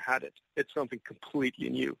 You've never had it. It's something completely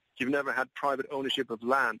new. You've never had private ownership of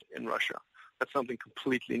land in Russia. That's something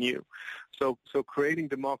completely new. So creating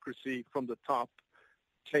democracy from the top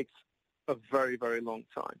takes a very, very long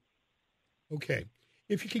time. Okay.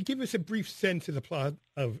 If you could give us a brief sense of the plot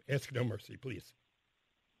of Ask No Mercy, please.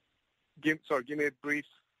 Give me a brief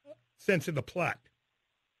sense of the plot.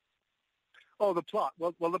 Oh, the plot.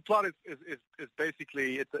 Well, the plot is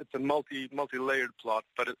basically it's a multi-layered plot,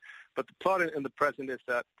 but the plot in the present is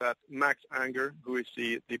that Max Anger, who is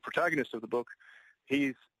the protagonist of the book,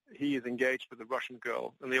 he is engaged with a Russian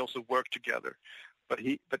girl, and they also work together. But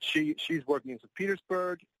she's working in St.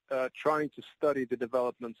 Petersburg, trying to study the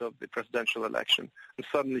developments of the presidential election, and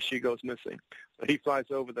suddenly she goes missing. So he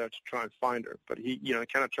flies over there to try and find her, but he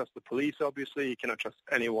cannot trust the police. Obviously, he cannot trust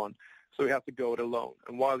anyone, so he has to go it alone.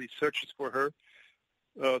 And while he searches for her,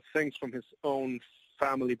 things from his own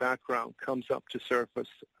family background comes up to surface,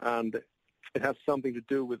 and it has something to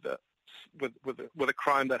do with a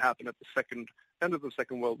crime that happened at the end of the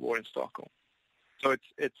Second World War in Stockholm. So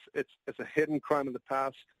it's a hidden crime in the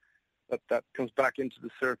past that comes back into the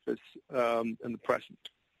surface in the present.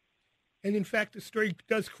 And in fact, the story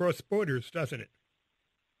does cross borders, doesn't it?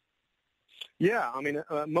 Yeah,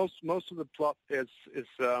 most of the plot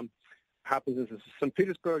happens in St.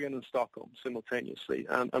 Petersburg and in Stockholm simultaneously.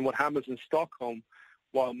 And what happens in Stockholm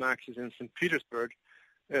while Max is in St. Petersburg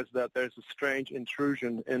is that there's a strange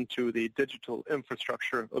intrusion into the digital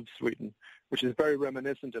infrastructure of Sweden, which is very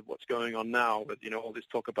reminiscent of what's going on now with, all this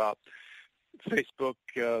talk about Facebook,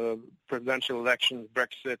 presidential elections,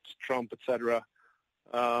 Brexit, Trump, etc.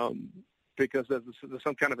 Because there's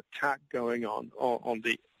some kind of attack going on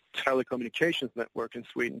the telecommunications network in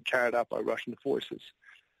Sweden carried out by Russian forces.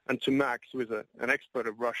 And to Max, who is an expert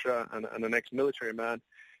of Russia and an ex-military man,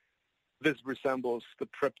 this resembles the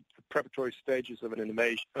preparatory stages of an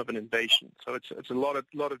invasion. So it's a lot of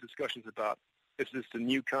discussions about, is this the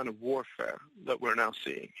new kind of warfare that we're now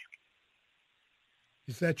seeing?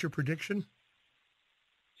 Is that your prediction?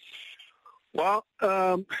 Well,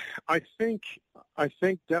 I think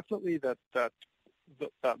definitely that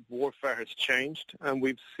warfare has changed, and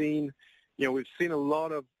we've seen a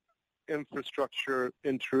lot of infrastructure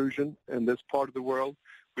intrusion in this part of the world.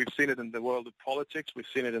 We've seen it in the world of politics. We've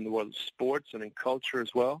seen it in the world of sports and in culture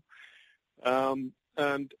as well. Yes,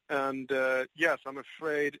 I'm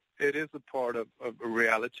afraid it is a part of a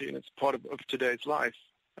reality, and it's part of today's life.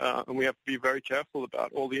 And we have to be very careful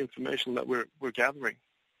about all the information that we're gathering.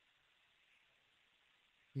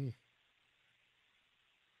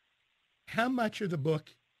 How much of the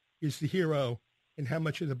book is the hero and how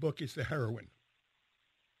much of the book is the heroin?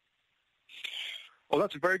 Well,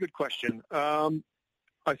 that's a very good question.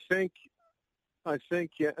 I think,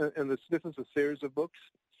 yeah, and this is a series of books.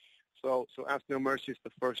 So Ask No Mercy is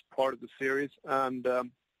the first part of the series, and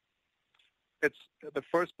it's the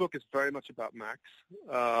first book is very much about Max,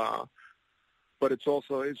 but it's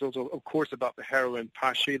also of course about the heroine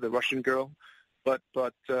Pashi, the Russian girl. But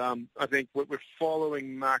I think we're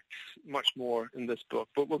following Max much more in this book,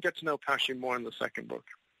 but we'll get to know Pashi more in the second book.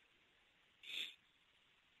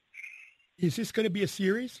 Is this going to be a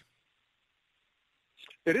series?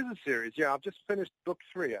 It is a series, yeah. I've just finished book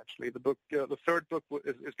 3, actually. The third book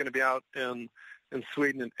is going to be out in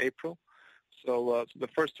Sweden in April. So the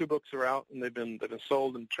first 2 books are out, and they've been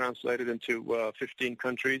sold and translated into 15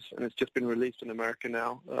 countries, and it's just been released in America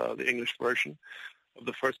now, the English version of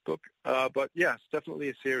the first book. But yeah, it's definitely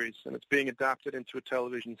a series, and it's being adapted into a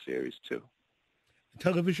television series too. A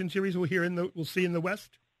television series we'll see in the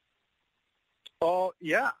West? Oh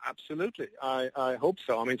yeah, absolutely. I hope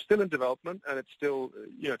so. I mean, it's still in development and it's still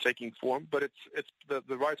taking form. But it's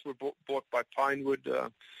the rights were bought by Pinewood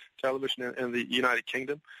Television in the United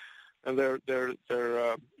Kingdom, and they're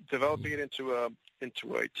developing it into a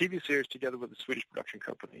TV series together with a Swedish production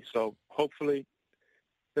company. So hopefully,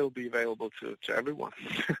 it'll be available to everyone.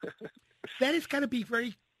 That has got to be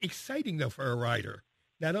very exciting though for a writer,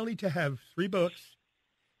 not only to have 3 books,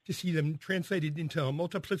 to see them translated into a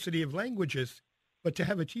multiplicity of languages, but to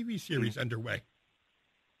have a TV series underway.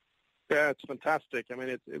 Yeah, it's fantastic. I mean,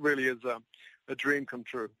 it really is a dream come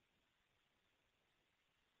true.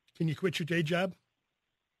 Can you quit your day job?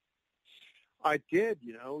 I did,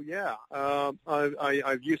 yeah.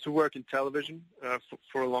 I've used to work in television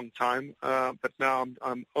for a long time, but now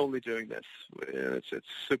I'm only doing this. It's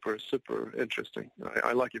super, super interesting.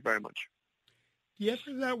 I like it very much. Do you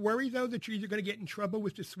ever that worry, though, that you're either going to get in trouble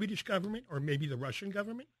with the Swedish government or maybe the Russian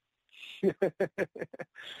government?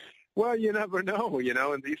 Well, you never know,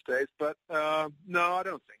 in these days. But no, I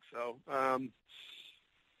don't think so.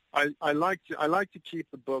 I like to keep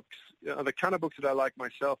the books. The kind of books that I like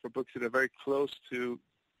myself are books that are very close to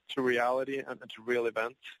reality and to real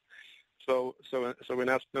events. So in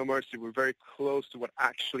Ask No Mercy, we're very close to what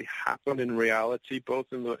actually happened in reality,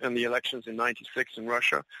 both in the elections in '96 in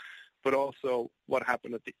Russia, but also what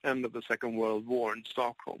happened at the end of the Second World War in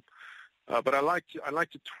Stockholm. But I like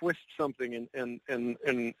to twist something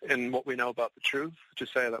in what we know about the truth, to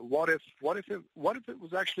say that what if it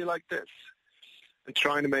was actually like this, and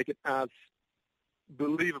trying to make it as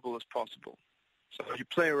believable as possible. So you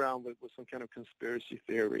play around with some kind of conspiracy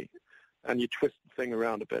theory, and you twist the thing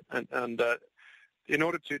around a bit. And in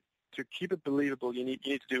order to keep it believable, you need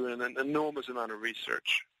to do an enormous amount of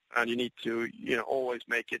research, and you need to always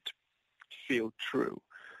make it feel true.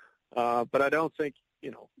 But I don't think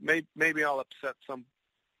maybe I'll upset some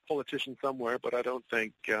politician somewhere, but I don't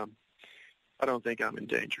think I'm in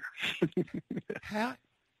danger.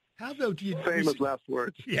 How though do you famous last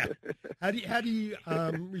words? Yeah. How do you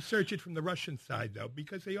research it from the Russian side though,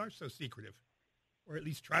 because they are so secretive, or at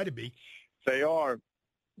least try to be? They are.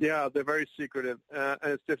 Yeah, they're very secretive, and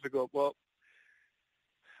it's difficult. Well,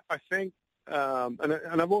 I think,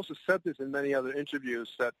 and I've also said this in many other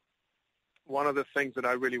interviews, that one of the things that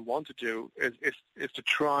I really want to do is to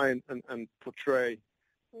try and portray,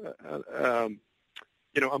 a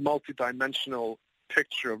multidimensional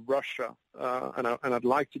picture of Russia, and I'd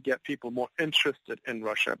like to get people more interested in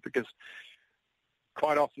Russia, because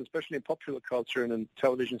quite often, especially in popular culture and in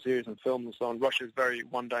television series and films and so on, Russia is very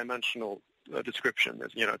one-dimensional description.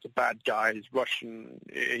 It's a bad guy. He's Russian.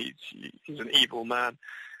 He's an evil man.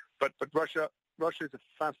 But Russia is a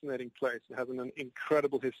fascinating place. It has an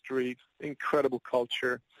incredible history, incredible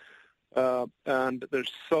culture, and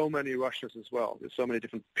there's so many Russians as well. There's so many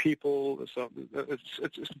different people. It's a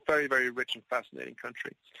very, very rich and fascinating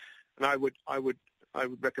country. And I would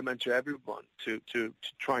recommend to everyone to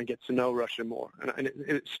try and get to know Russia more. And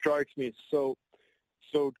it strikes me as so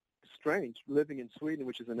strange living in Sweden,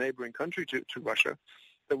 which is a neighboring country to Russia,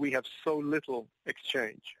 that we have so little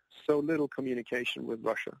exchange, so little communication with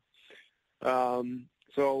Russia.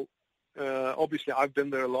 Obviously, I've been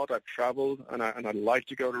there a lot. I've traveled, and I'd like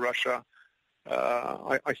to go to Russia.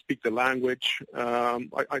 I speak the language.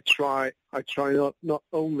 I try not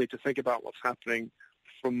only to think about what's happening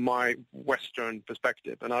from my Western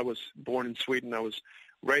perspective. And I was born in Sweden. I was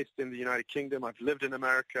raised in the United Kingdom. I've lived in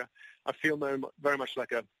America. I feel very much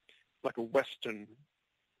like a Western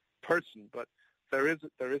person, but there is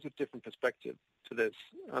a different perspective to this,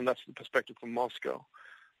 and that's the perspective from Moscow.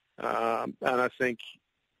 And I think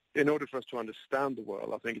in order for us to understand the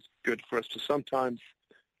world, I think it's good for us to sometimes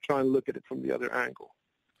try and look at it from the other angle.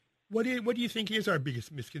 What do you think is our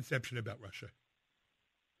biggest misconception about Russia?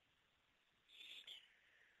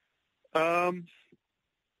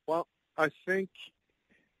 Well, I think,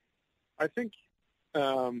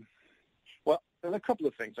 well, there are a couple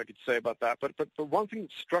of things I could say about that. But one thing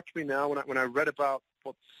that struck me now when I read about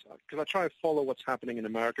because I try to follow what's happening in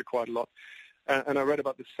America quite a lot, and I read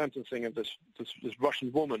about the sentencing of this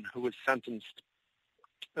Russian woman who was sentenced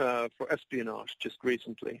for espionage just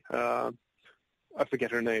recently. I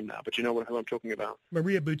forget her name now, but you know who I'm talking about.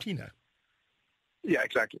 Maria Butina. Yeah,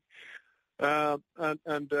 exactly.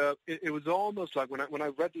 It was almost like when I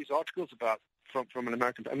read these articles about from an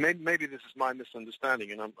American, and maybe this is my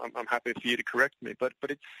misunderstanding, and I'm happy for you to correct me, but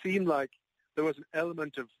it seemed like there was an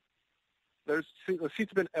element of there seemed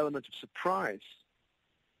to be an element of surprise.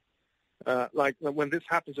 Like when this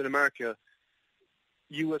happens in America,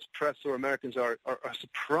 U.S. press or Americans are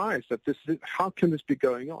surprised that how can this be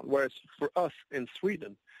going on? Whereas for us in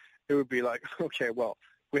Sweden, it would be like, okay, well,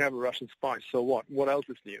 we have a Russian spy, so what? What else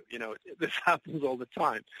is new? You know, this happens all the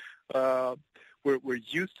time. We're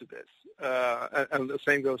used to this, and the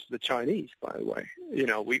same goes for the Chinese, by the way. You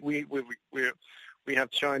know, we have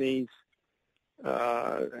Chinese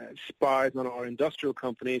spies on our industrial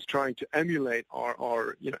companies trying to emulate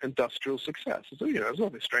our industrial success. So there's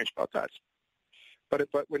nothing strange about that. But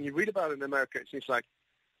when you read about it in America, it seems like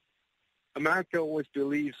America always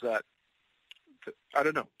believes that I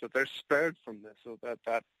don't know, that they're spared from this, or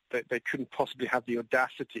that they couldn't possibly have the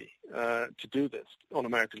audacity to do this on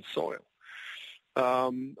American soil.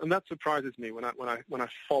 And that surprises me when I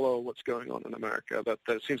follow what's going on in America, that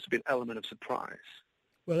there seems to be an element of surprise.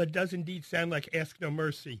 Well, it does indeed sound like Ask No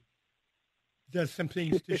Mercy. It does some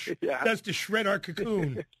things does to shred our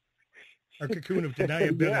cocoon. Our cocoon of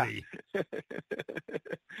deniability.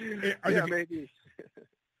 Maybe.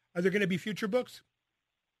 Are there going to be future books?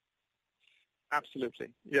 Absolutely,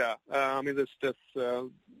 yeah. I mean, the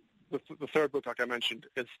third book, like I mentioned,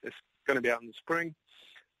 is going to be out in the spring,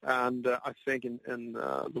 and I think in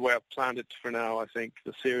the way I've planned it for now, I think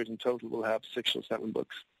the series in total will have 6 or 7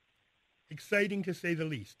 books. Exciting to say the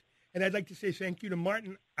least. And I'd like to say thank you to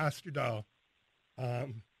Martin Osterdahl.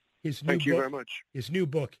 Thank you very much. His new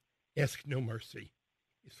book, Ask No Mercy.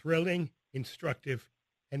 Thrilling, instructive,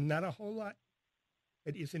 and not a whole lot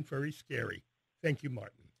that isn't very scary. Thank you,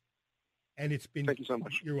 Martin. And it's been... Thank you so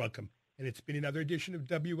much. You're welcome. And it's been another edition of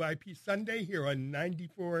WIP Sunday here on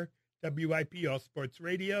 94 WIP All Sports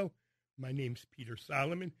Radio. My name's Peter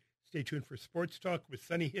Solomon. Stay tuned for Sports Talk with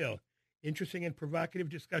Sonny Hill. Interesting and provocative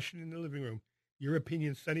discussion in the living room. Your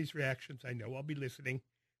opinions, Sonny's reactions. I know I'll be listening.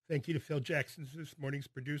 Thank you to Phil Jackson, this morning's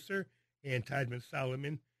producer, and Tydman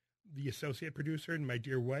Solomon, the associate producer, and my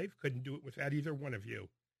dear wife. Couldn't do it without either one of you.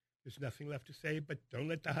 There's nothing left to say, but don't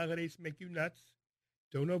let the holidays make you nuts.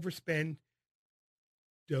 Don't overspend.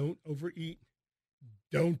 Don't overeat.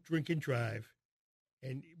 Don't drink and drive.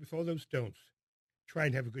 And with all those don'ts, try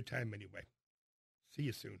and have a good time anyway. See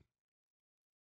you soon.